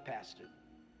years that I've pastored.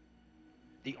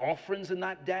 The offerings are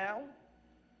not down.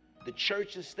 The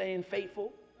church is staying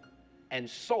faithful, and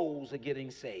souls are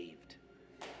getting saved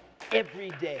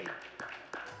every day.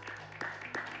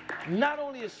 Not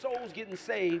only are souls getting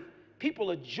saved, people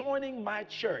are joining my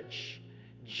church,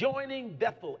 joining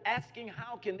Bethel, asking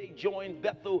how can they join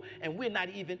Bethel, and we're not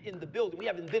even in the building. We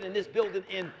haven't been in this building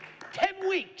in 10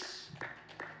 weeks.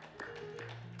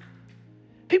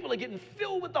 People are getting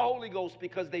filled with the Holy Ghost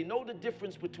because they know the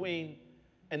difference between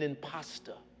an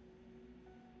imposter,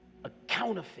 a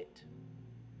counterfeit,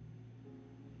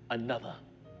 another.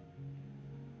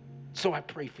 So I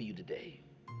pray for you today,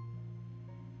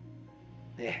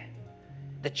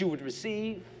 that you would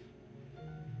receive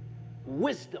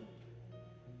wisdom,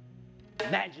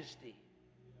 majesty,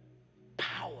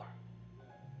 power,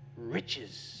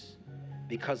 riches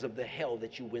because of the hell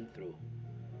that you went through,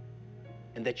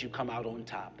 and that you come out on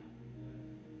top,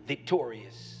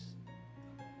 victorious,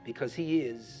 because He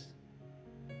is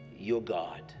your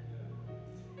God.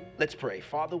 Let's pray.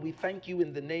 Father, we thank you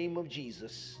in the name of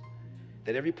Jesus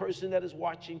that every person that is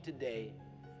watching today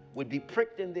would be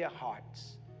pricked in their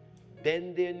hearts,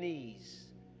 bend their knees,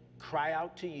 cry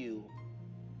out to you,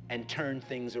 and turn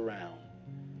things around.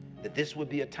 That this would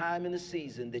be a time and a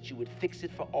season that you would fix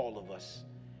it for all of us.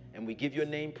 And we give your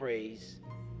name praise.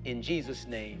 In Jesus'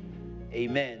 name,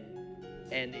 amen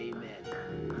and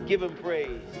amen. Give him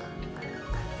praise.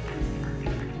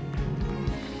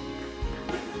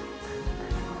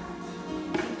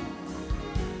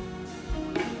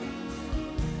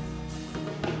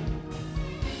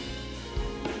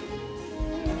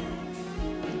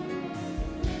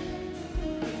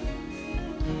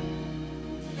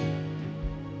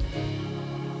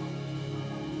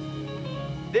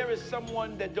 There is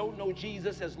someone that don't know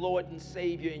Jesus as Lord and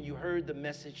Savior, and you heard the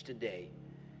message today.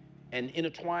 And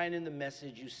intertwined in the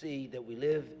message, you see that we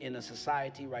live in a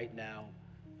society right now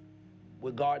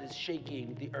where God is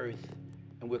shaking the earth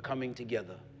and we're coming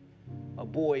together. A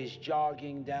boy is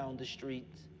jogging down the street,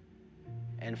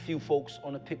 and a few folks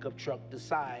on a pickup truck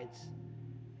decides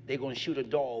they're going to shoot a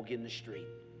dog in the street.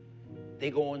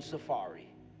 They go on safari.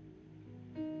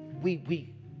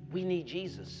 We need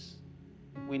Jesus.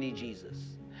 We need Jesus.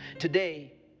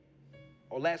 Today,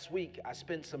 or last week, I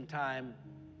spent some time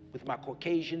with my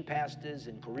Caucasian pastors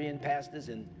and Korean pastors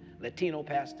and Latino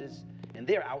pastors, and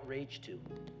they're outraged too.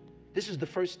 This is the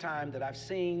first time that I've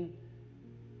seen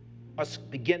us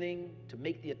beginning to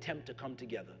make the attempt to come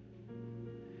together.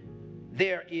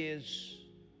 There is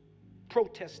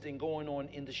protesting going on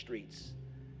in the streets.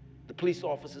 The police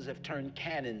officers have turned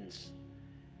cannons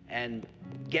and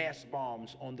gas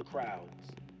bombs on the crowds.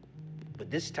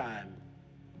 But this time,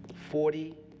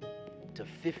 40 to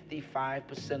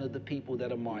 55% of the people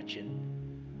that are marching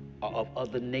are of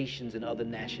other nations and other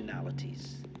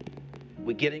nationalities.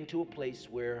 We're getting to a place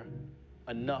where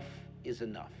enough is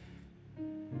enough.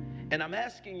 And I'm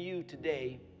asking you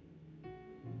today,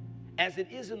 as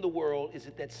it is in the world, is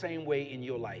it that same way in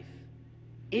your life?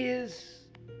 Is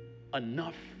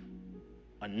enough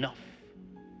enough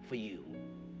for you?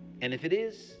 And if it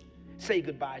is, say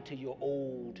goodbye to your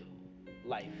old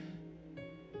life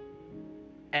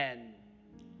and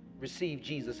receive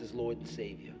Jesus as Lord and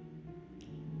Savior.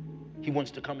 He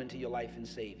wants to come into your life and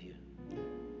save you.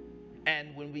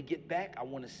 And when we get back, I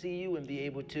want to see you and be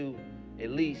able to at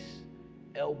least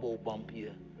elbow bump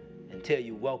you and tell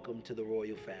you, welcome to the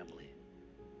royal family.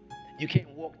 You can't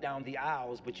walk down the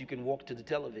aisles, but you can walk to the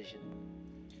television.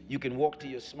 You can walk to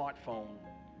your smartphone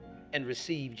and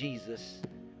receive Jesus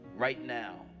right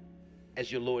now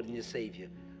as your Lord and your Savior.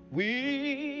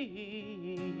 We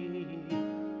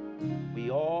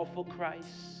offer Christ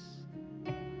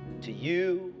to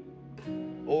you,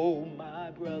 oh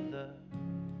my brother.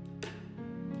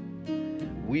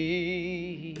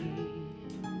 We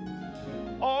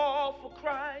offer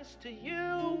Christ to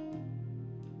you,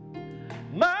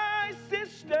 my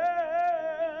sister.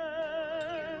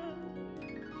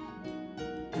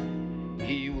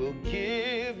 He will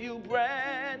give you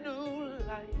brand new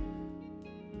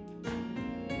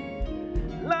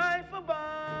life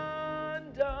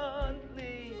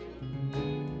abundantly.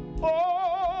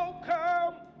 Oh,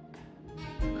 come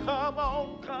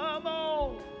on, come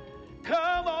on,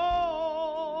 come on.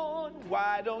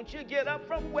 Why don't you get up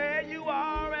from where you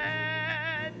are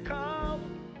and come?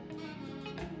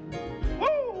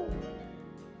 Woo!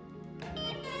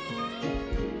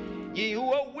 Ye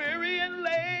who are weary and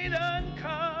laden,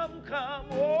 come, come,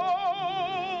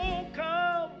 oh,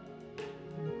 come,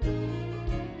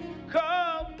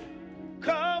 come,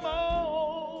 come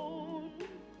on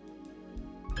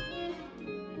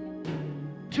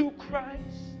to Christ.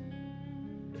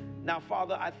 Now,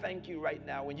 Father, I thank you right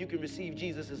now when you can receive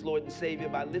Jesus as Lord and Savior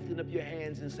by lifting up your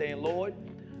hands and saying, Lord,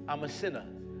 I'm a sinner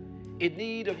in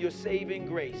need of your saving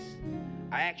grace.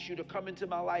 I ask you to come into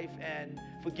my life and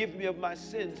forgive me of my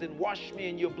sins and wash me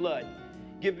in your blood.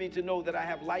 Give me to know that I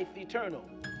have life eternal.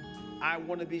 I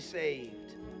want to be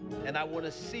saved, and I want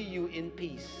to see you in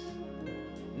peace.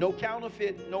 No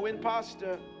counterfeit, no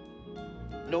imposter,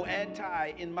 no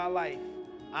anti in my life.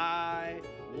 I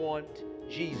want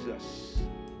Jesus.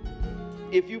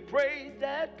 If you prayed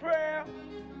that prayer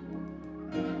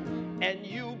and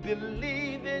you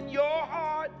believe in your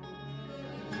heart,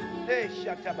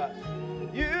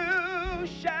 you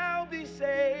shall be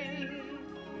saved.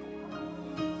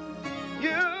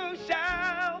 You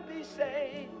shall be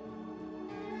saved.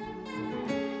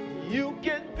 You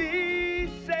can be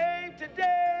saved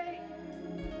today.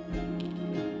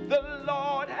 The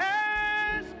Lord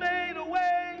has made a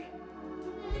way.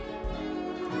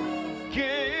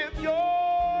 Give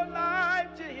your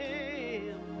life to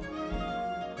Him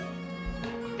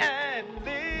and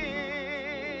live.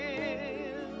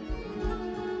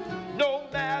 No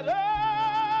matter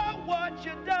what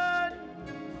you've done,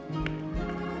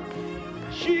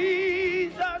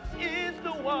 Jesus is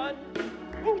the one.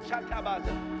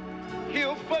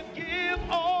 He'll forgive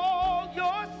all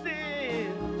your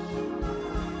sins.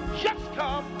 Just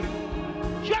come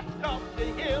to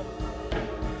Him.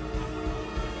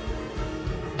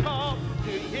 Come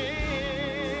to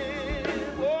Him.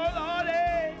 Oh Lord,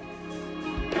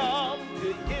 come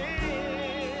to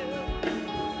Him.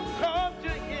 Come to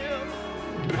Him.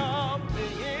 Come to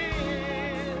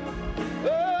Him.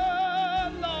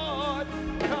 Oh Lord,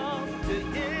 come to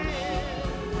Him.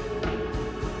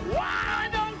 Why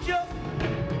don't you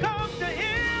come to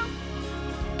Him?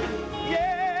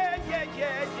 Yeah, yeah,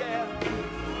 yeah, yeah.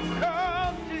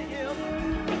 Come to Him.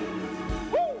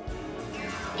 Woo!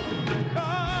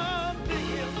 Come to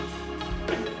Him.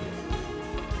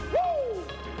 Woo!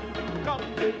 Come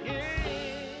to Him.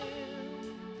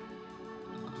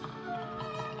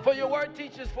 For your word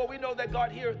teaches, for we know that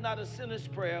God heareth not a sinner's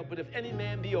prayer, but if any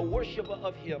man be a worshiper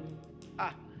of Him,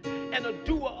 and a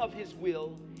doer of His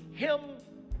will, Him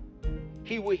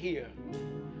He will hear.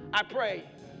 I pray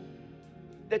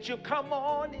that you come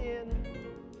on in,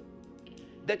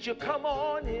 that you come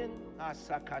on in,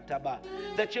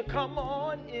 that you come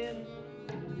on in,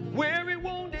 weary,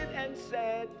 wounded, and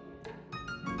sad.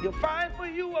 He'll find for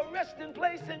you a resting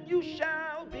place, and you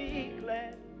shall be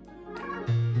glad.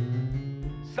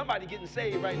 Somebody getting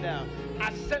saved right now.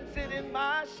 I sense it in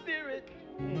my spirit.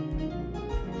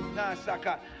 I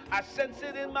sense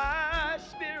it in my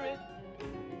spirit.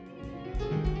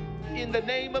 In the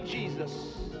name of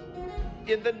Jesus.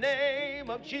 In the name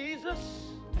of Jesus.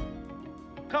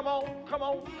 Come on, come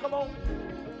on, come on.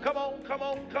 Come on, come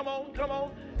on, come on, come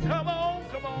on. Come on,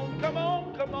 come on, come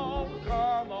on, come on,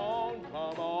 come on,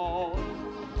 come on.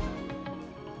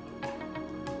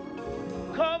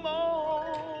 Come on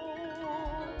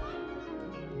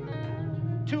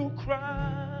to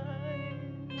Christ.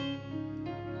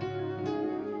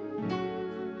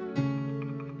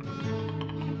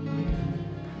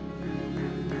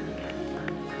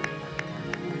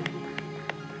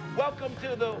 Welcome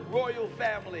to the royal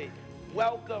family.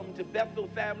 Welcome to Bethel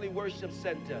Family Worship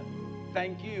Center.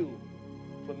 Thank you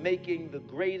for making the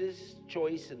greatest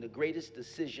choice and the greatest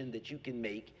decision that you can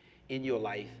make in your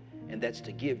life, and that's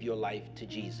to give your life to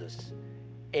Jesus.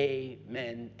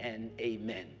 Amen and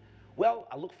amen. Well,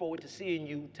 I look forward to seeing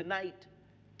you tonight.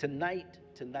 Tonight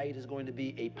is going to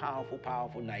be a powerful,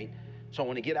 powerful night. So I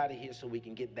want to get out of here so we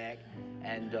can get back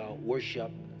and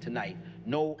worship tonight.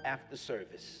 No after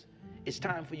service. It's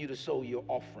time for you to sow your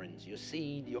offerings, your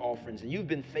seed, your offerings, and you've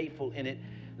been faithful in it.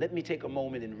 Let me take a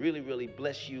moment and really, really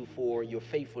bless you for your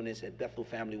faithfulness at Bethel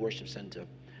Family Worship Center.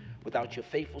 Without your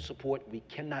faithful support, we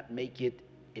cannot make it.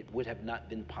 It would have not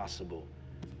been possible.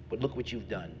 But look what you've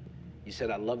done. You said,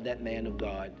 I love that man of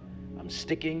God. I'm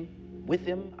sticking with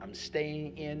him. I'm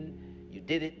staying in. You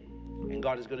did it, and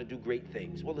God is going to do great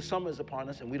things. Well, the summer is upon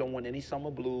us, and we don't want any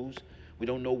summer blues. We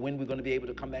don't know when we're going to be able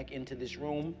to come back into this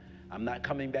room. I'm not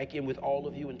coming back in with all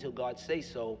of you until God says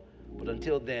so. But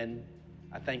until then,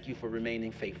 I thank you for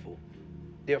remaining faithful.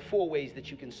 There are 4 ways that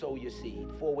you can sow your seed.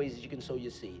 4 ways that you can sow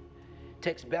your seed.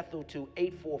 Text Bethel to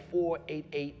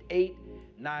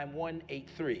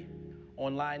 844-888-9183.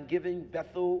 Online giving,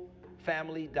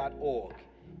 bethelfamily.org.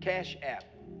 Cash app,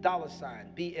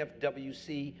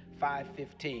 $BFWC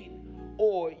 515.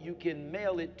 Or you can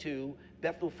mail it to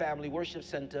Bethel Family Worship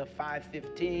Center,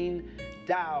 515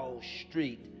 Dow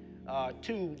Street,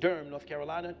 2 Durham, North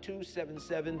Carolina,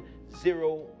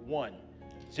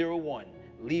 27701.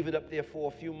 Leave it up there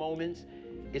for a few moments.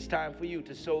 It's time for you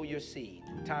to sow your seed.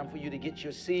 Time for you to get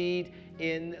your seed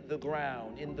in the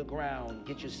ground,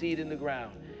 Get your seed in the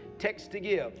ground. Text to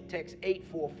give. Text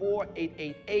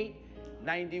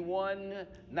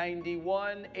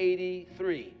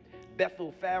 844-888-9183.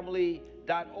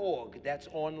 BethelFamily.org. That's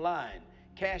online.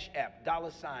 Cash app,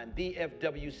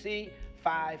 $BFWC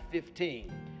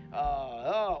 515.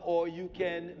 Or you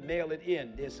can mail it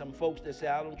in. There's some folks that say,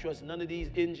 I don't trust none of these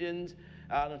engines.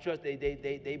 I don't trust,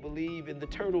 they believe in the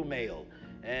turtle mail.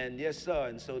 And yes, sir,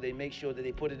 and so they make sure that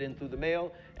they put it in through the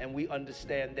mail, and we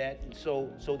understand that, and sow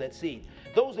that seed.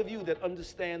 Those of you that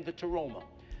understand the teroma,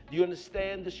 do you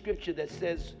understand the scripture that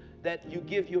says that you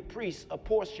give your priest a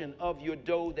portion of your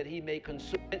dough that he may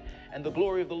consume it, and the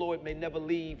glory of the Lord may never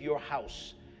leave your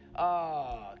house?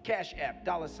 Cash app,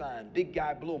 Big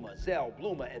Guy Bloomer, Zelle,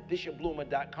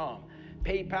 Bloomer@bishopbloomer.com.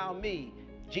 PayPal me,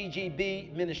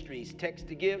 GGB Ministries. Text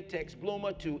to give, text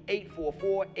Bloomer to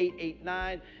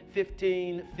 844-889-1559.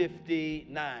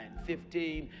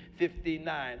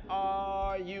 1559.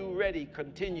 Are you ready?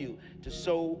 Continue to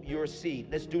sow your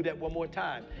seed. Let's do that one more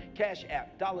time. Cash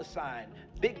app,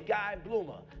 Big Guy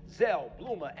Bloomer, Zelle,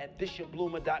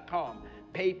 Bloomer@bishopbloomer.com.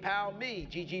 PayPal me,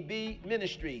 GGB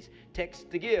Ministries. Text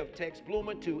to give, text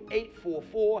Bloomer to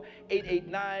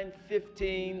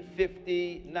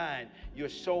 844-889-1559. You're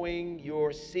sowing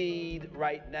your seed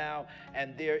right now,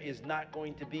 and there is not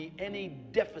going to be any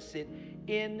deficit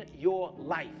in your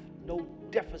life. No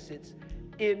deficits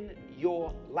in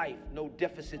your life. No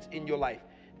deficits in your life.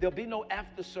 There'll be no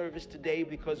after service today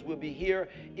because we'll be here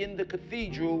in the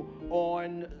cathedral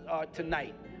on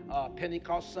tonight.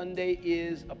 Pentecost Sunday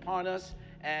is upon us,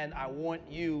 and I want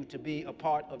you to be a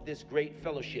part of this great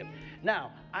fellowship.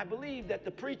 Now, I believe that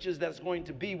the preachers that's going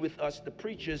to be with us,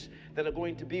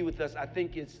 I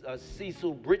think it's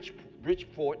Cecil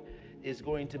Bridgeport is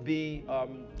going to be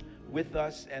with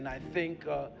us, and I think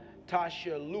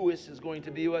Tasha Lewis is going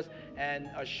to be with us, and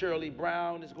Shirley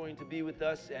Brown is going to be with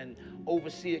us, and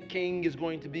Overseer King is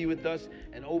going to be with us,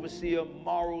 and Overseer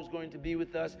Morrow is going to be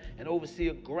with us, and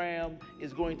Overseer Graham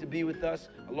is going to be with us,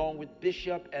 along with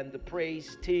Bishop and the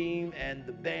praise team and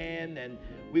the band, and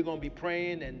we're going to be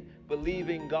praying and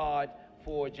believing God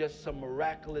for just some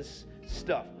miraculous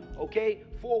stuff. Okay?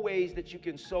 4 ways that you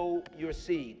can sow your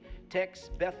seed.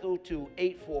 Text Bethel to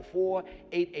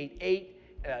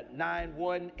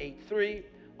 844-888-9183.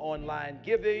 Online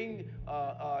giving,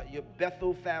 your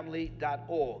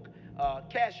BethelFamily.org.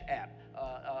 Cash app.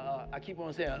 I keep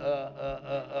on saying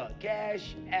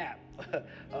cash app.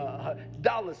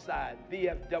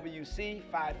 $BFWC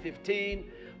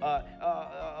 515.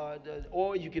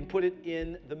 Or you can put it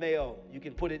in the mail.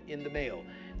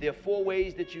 There are 4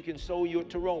 ways that you can sow your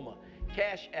teroma.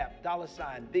 Cash app,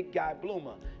 Big Guy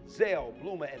Bloomer, Zelle,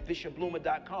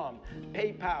 Bloomer@bishopbloomer.com,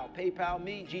 PayPal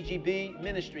me, GGB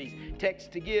Ministries.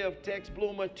 Text to give, text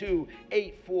Bloomer to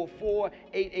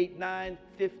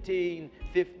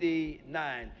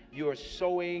 844-889-1559. You're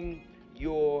sowing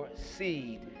your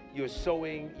seed. You're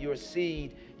sowing your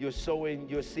seed. You're sowing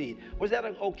your seed. Was that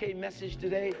an okay message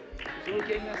today? Was it an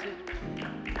okay message?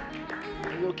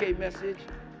 An okay message?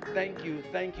 Thank you.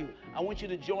 I want you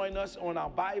to join us on our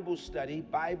Bible study,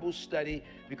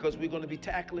 because we're going to be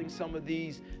tackling some of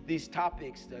these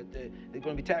topics that they're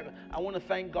going to be tackling. I want to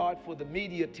thank God for the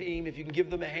media team. If you can give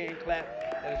them a hand clap,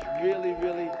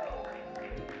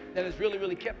 that has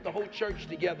really kept the whole church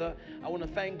together. I want to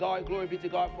thank God, glory be to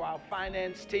God, for our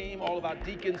finance team, all of our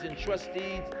deacons and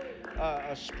trustees.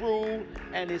 Spru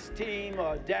and his team,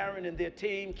 Darren and their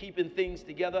team, keeping things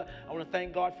together. I want to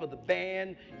thank God for the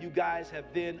band. You guys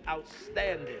have been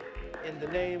outstanding in the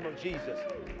name of Jesus.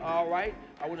 All right.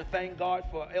 I want to thank God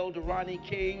for Elder Ronnie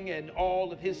King and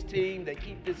all of his team. They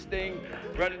keep this thing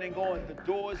running and going. The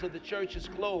doors of the church is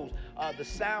closed. The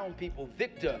sound people,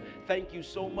 Victor, thank you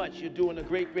so much. You're doing a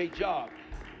great, great job.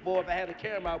 Boy, if I had a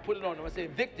camera, I'd put it on him. I say,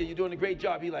 Victor, you're doing a great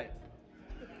job. He like,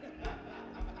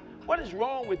 what is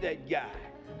wrong with that guy?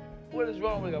 What is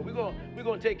wrong with that? We're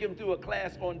gonna take him through a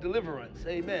class on deliverance.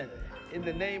 Amen. In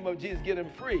the name of Jesus, get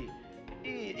him free.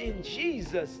 In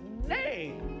Jesus'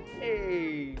 name.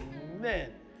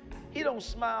 Amen. He don't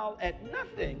smile at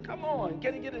nothing. Come on.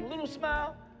 Can he get a little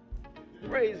smile?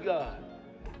 Praise God.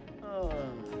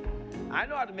 I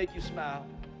know how to make you smile.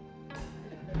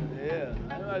 Yeah,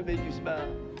 I know how to make you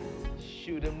smile.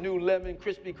 Shoot, them new lemon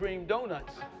Krispy Kreme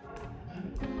donuts.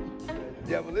 The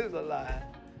devil is a lie.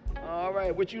 All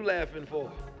right, what you laughing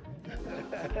for?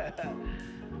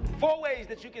 4 ways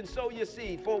that you can sow your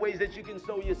seed. 4 ways that you can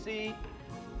sow your seed.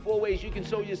 4 ways you can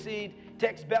sow your seed.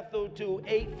 Text Bethel to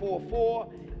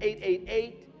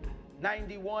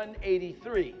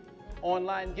 844-888-9183.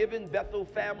 Online giving,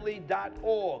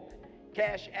 bethelfamily.org.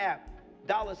 Cash app,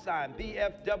 $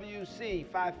 BFWC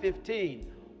 515.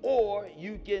 Or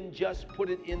you can just put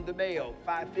it in the mail.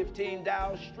 515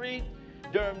 Dow Street,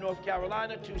 Durham, North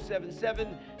Carolina,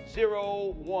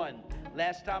 27701.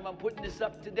 Last time I'm putting this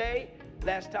up today.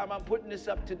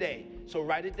 So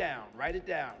write it down,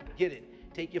 get it.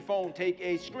 Take your phone, take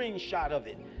a screenshot of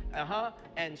it,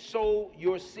 and sow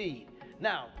your seed.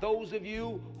 Now, those of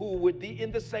you who would be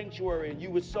in the sanctuary and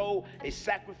you would sow a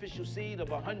sacrificial seed of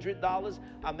 $100,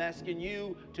 I'm asking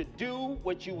you to do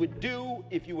what you would do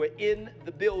if you were in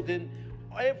the building.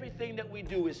 Everything that we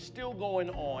do is still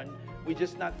going on. We're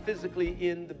just not physically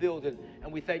in the building,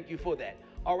 and we thank you for that.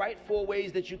 All right, 4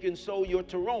 ways that you can sow your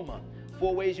taroma.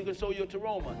 4 ways you can sow your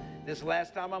taroma. This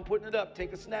last time I'm putting it up,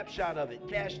 take a snapshot of it.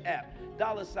 Cash app,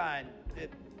 $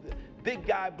 Big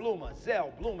Guy Bloomer,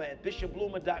 Zelle Bloomer at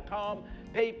bishopbloomer.com.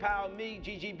 PayPal me,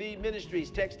 GGB Ministries.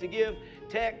 Text to give.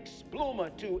 Text Bloomer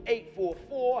to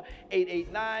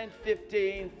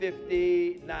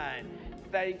 844-889-1559.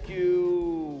 Thank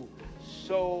you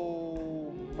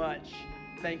so much.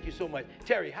 Thank you so much.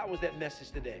 Terry, how was that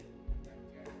message today?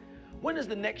 When is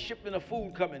the next shipment of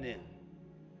food coming in?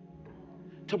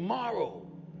 Tomorrow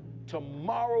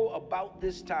about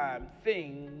this time,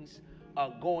 things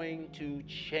are going to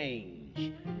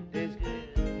change.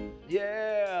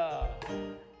 Yeah.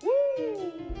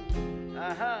 Woo.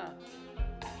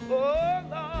 Oh,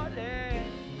 Lord,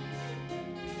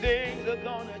 things are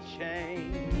gonna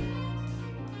change.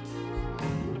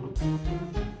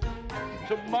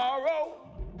 Tomorrow,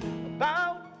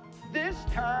 about this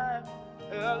time,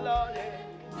 oh, Lord,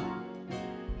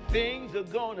 things are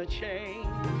gonna change.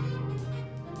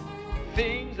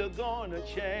 Things are gonna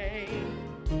change.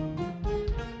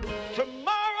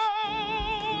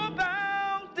 Tomorrow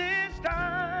about this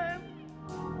time,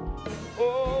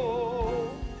 oh,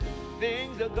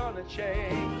 things are gonna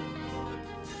change.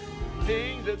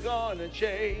 Things are gonna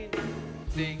change.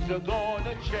 Things are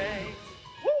gonna change.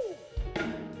 Woo!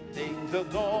 Things are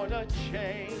gonna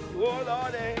change. Oh,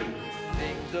 Lordy,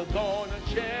 things are gonna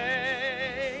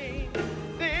change.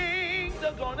 Things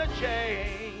are gonna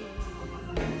change.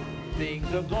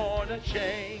 Things are gonna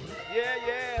change. Yeah,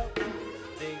 yeah.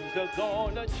 Things are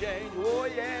gonna change. Oh,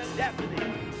 yeah,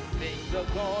 definitely. Things are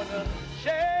gonna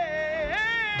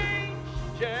change.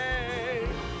 Change.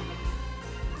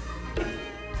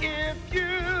 If you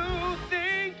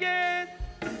think it,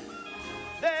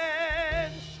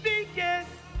 then speak it.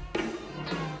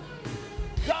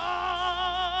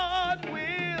 God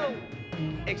will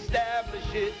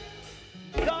establish it.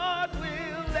 God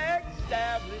will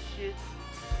establish it.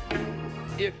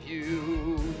 If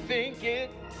you think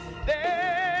it,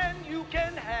 then you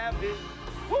can have it.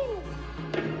 Woo!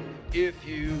 If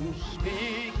you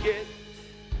speak it,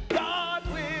 God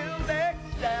will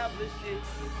establish it.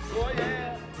 Oh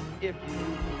yeah. If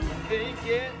you think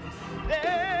it,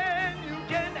 then you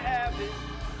can have it.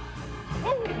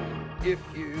 Woo! If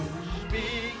you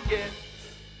speak it,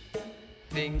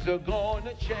 things are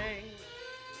gonna change.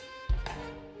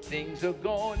 Things are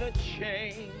gonna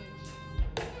change.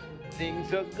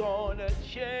 Things are gonna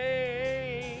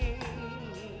change.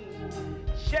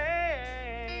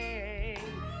 Change.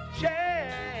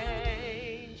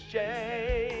 Change.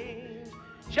 Change.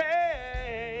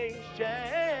 Change.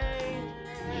 Change.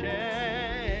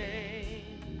 Change.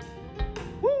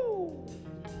 Woo!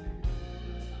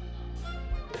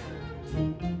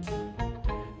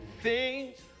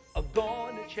 Things are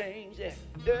gonna change. Yeah.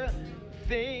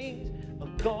 things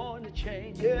are gonna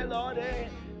change. Yeah, Lord,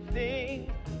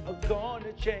 things are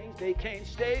gonna change. They can't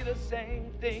stay the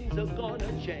same. Things are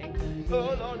gonna change.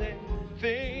 Oh, Lord,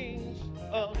 things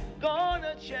are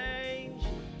gonna change.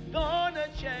 Gonna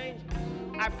change.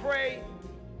 I pray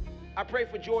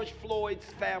for George Floyd's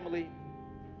family.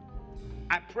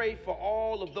 I pray for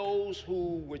all of those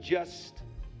who were just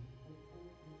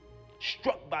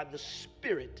struck by the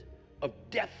spirit of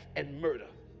death and murder.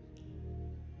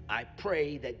 I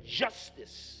pray that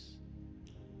justice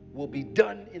will be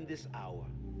done in this hour.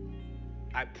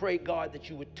 I pray, God, that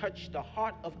you would touch the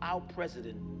heart of our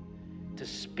president to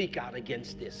speak out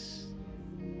against this.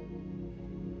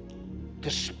 To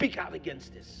speak out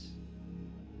against this.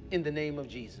 In the name of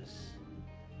Jesus.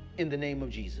 In the name of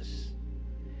Jesus.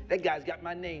 That guy's got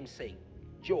my namesake,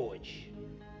 George.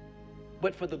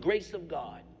 But for the grace of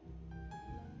God,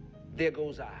 there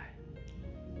goes I.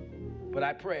 But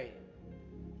I pray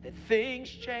that things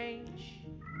change.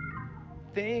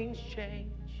 Things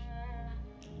change.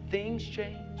 Things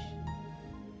change.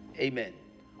 Amen.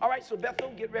 All right, so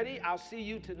Bethel, get ready. I'll see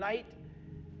you tonight.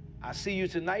 I'll see you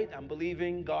tonight. I'm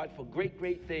believing God for great,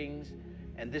 great things.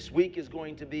 And this week is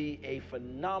going to be a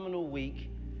phenomenal week.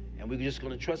 And we're just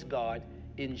going to trust God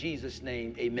in Jesus'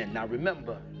 name. Amen. Now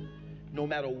remember, no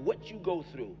matter what you go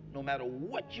through, no matter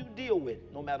what you deal with,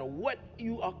 no matter what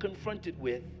you are confronted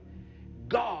with,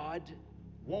 God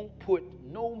won't put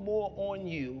no more on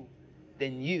you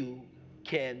than you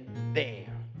can bear.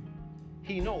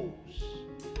 He knows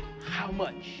how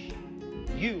much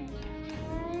you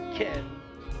can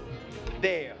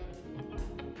bear.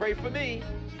 Pray for me.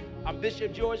 I'm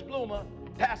Bishop George Bloomer,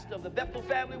 pastor of the Bethel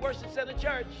Family Worship Center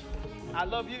Church. I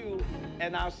love you,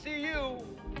 and I'll see you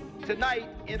tonight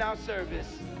in our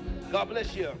service. God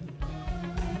bless you.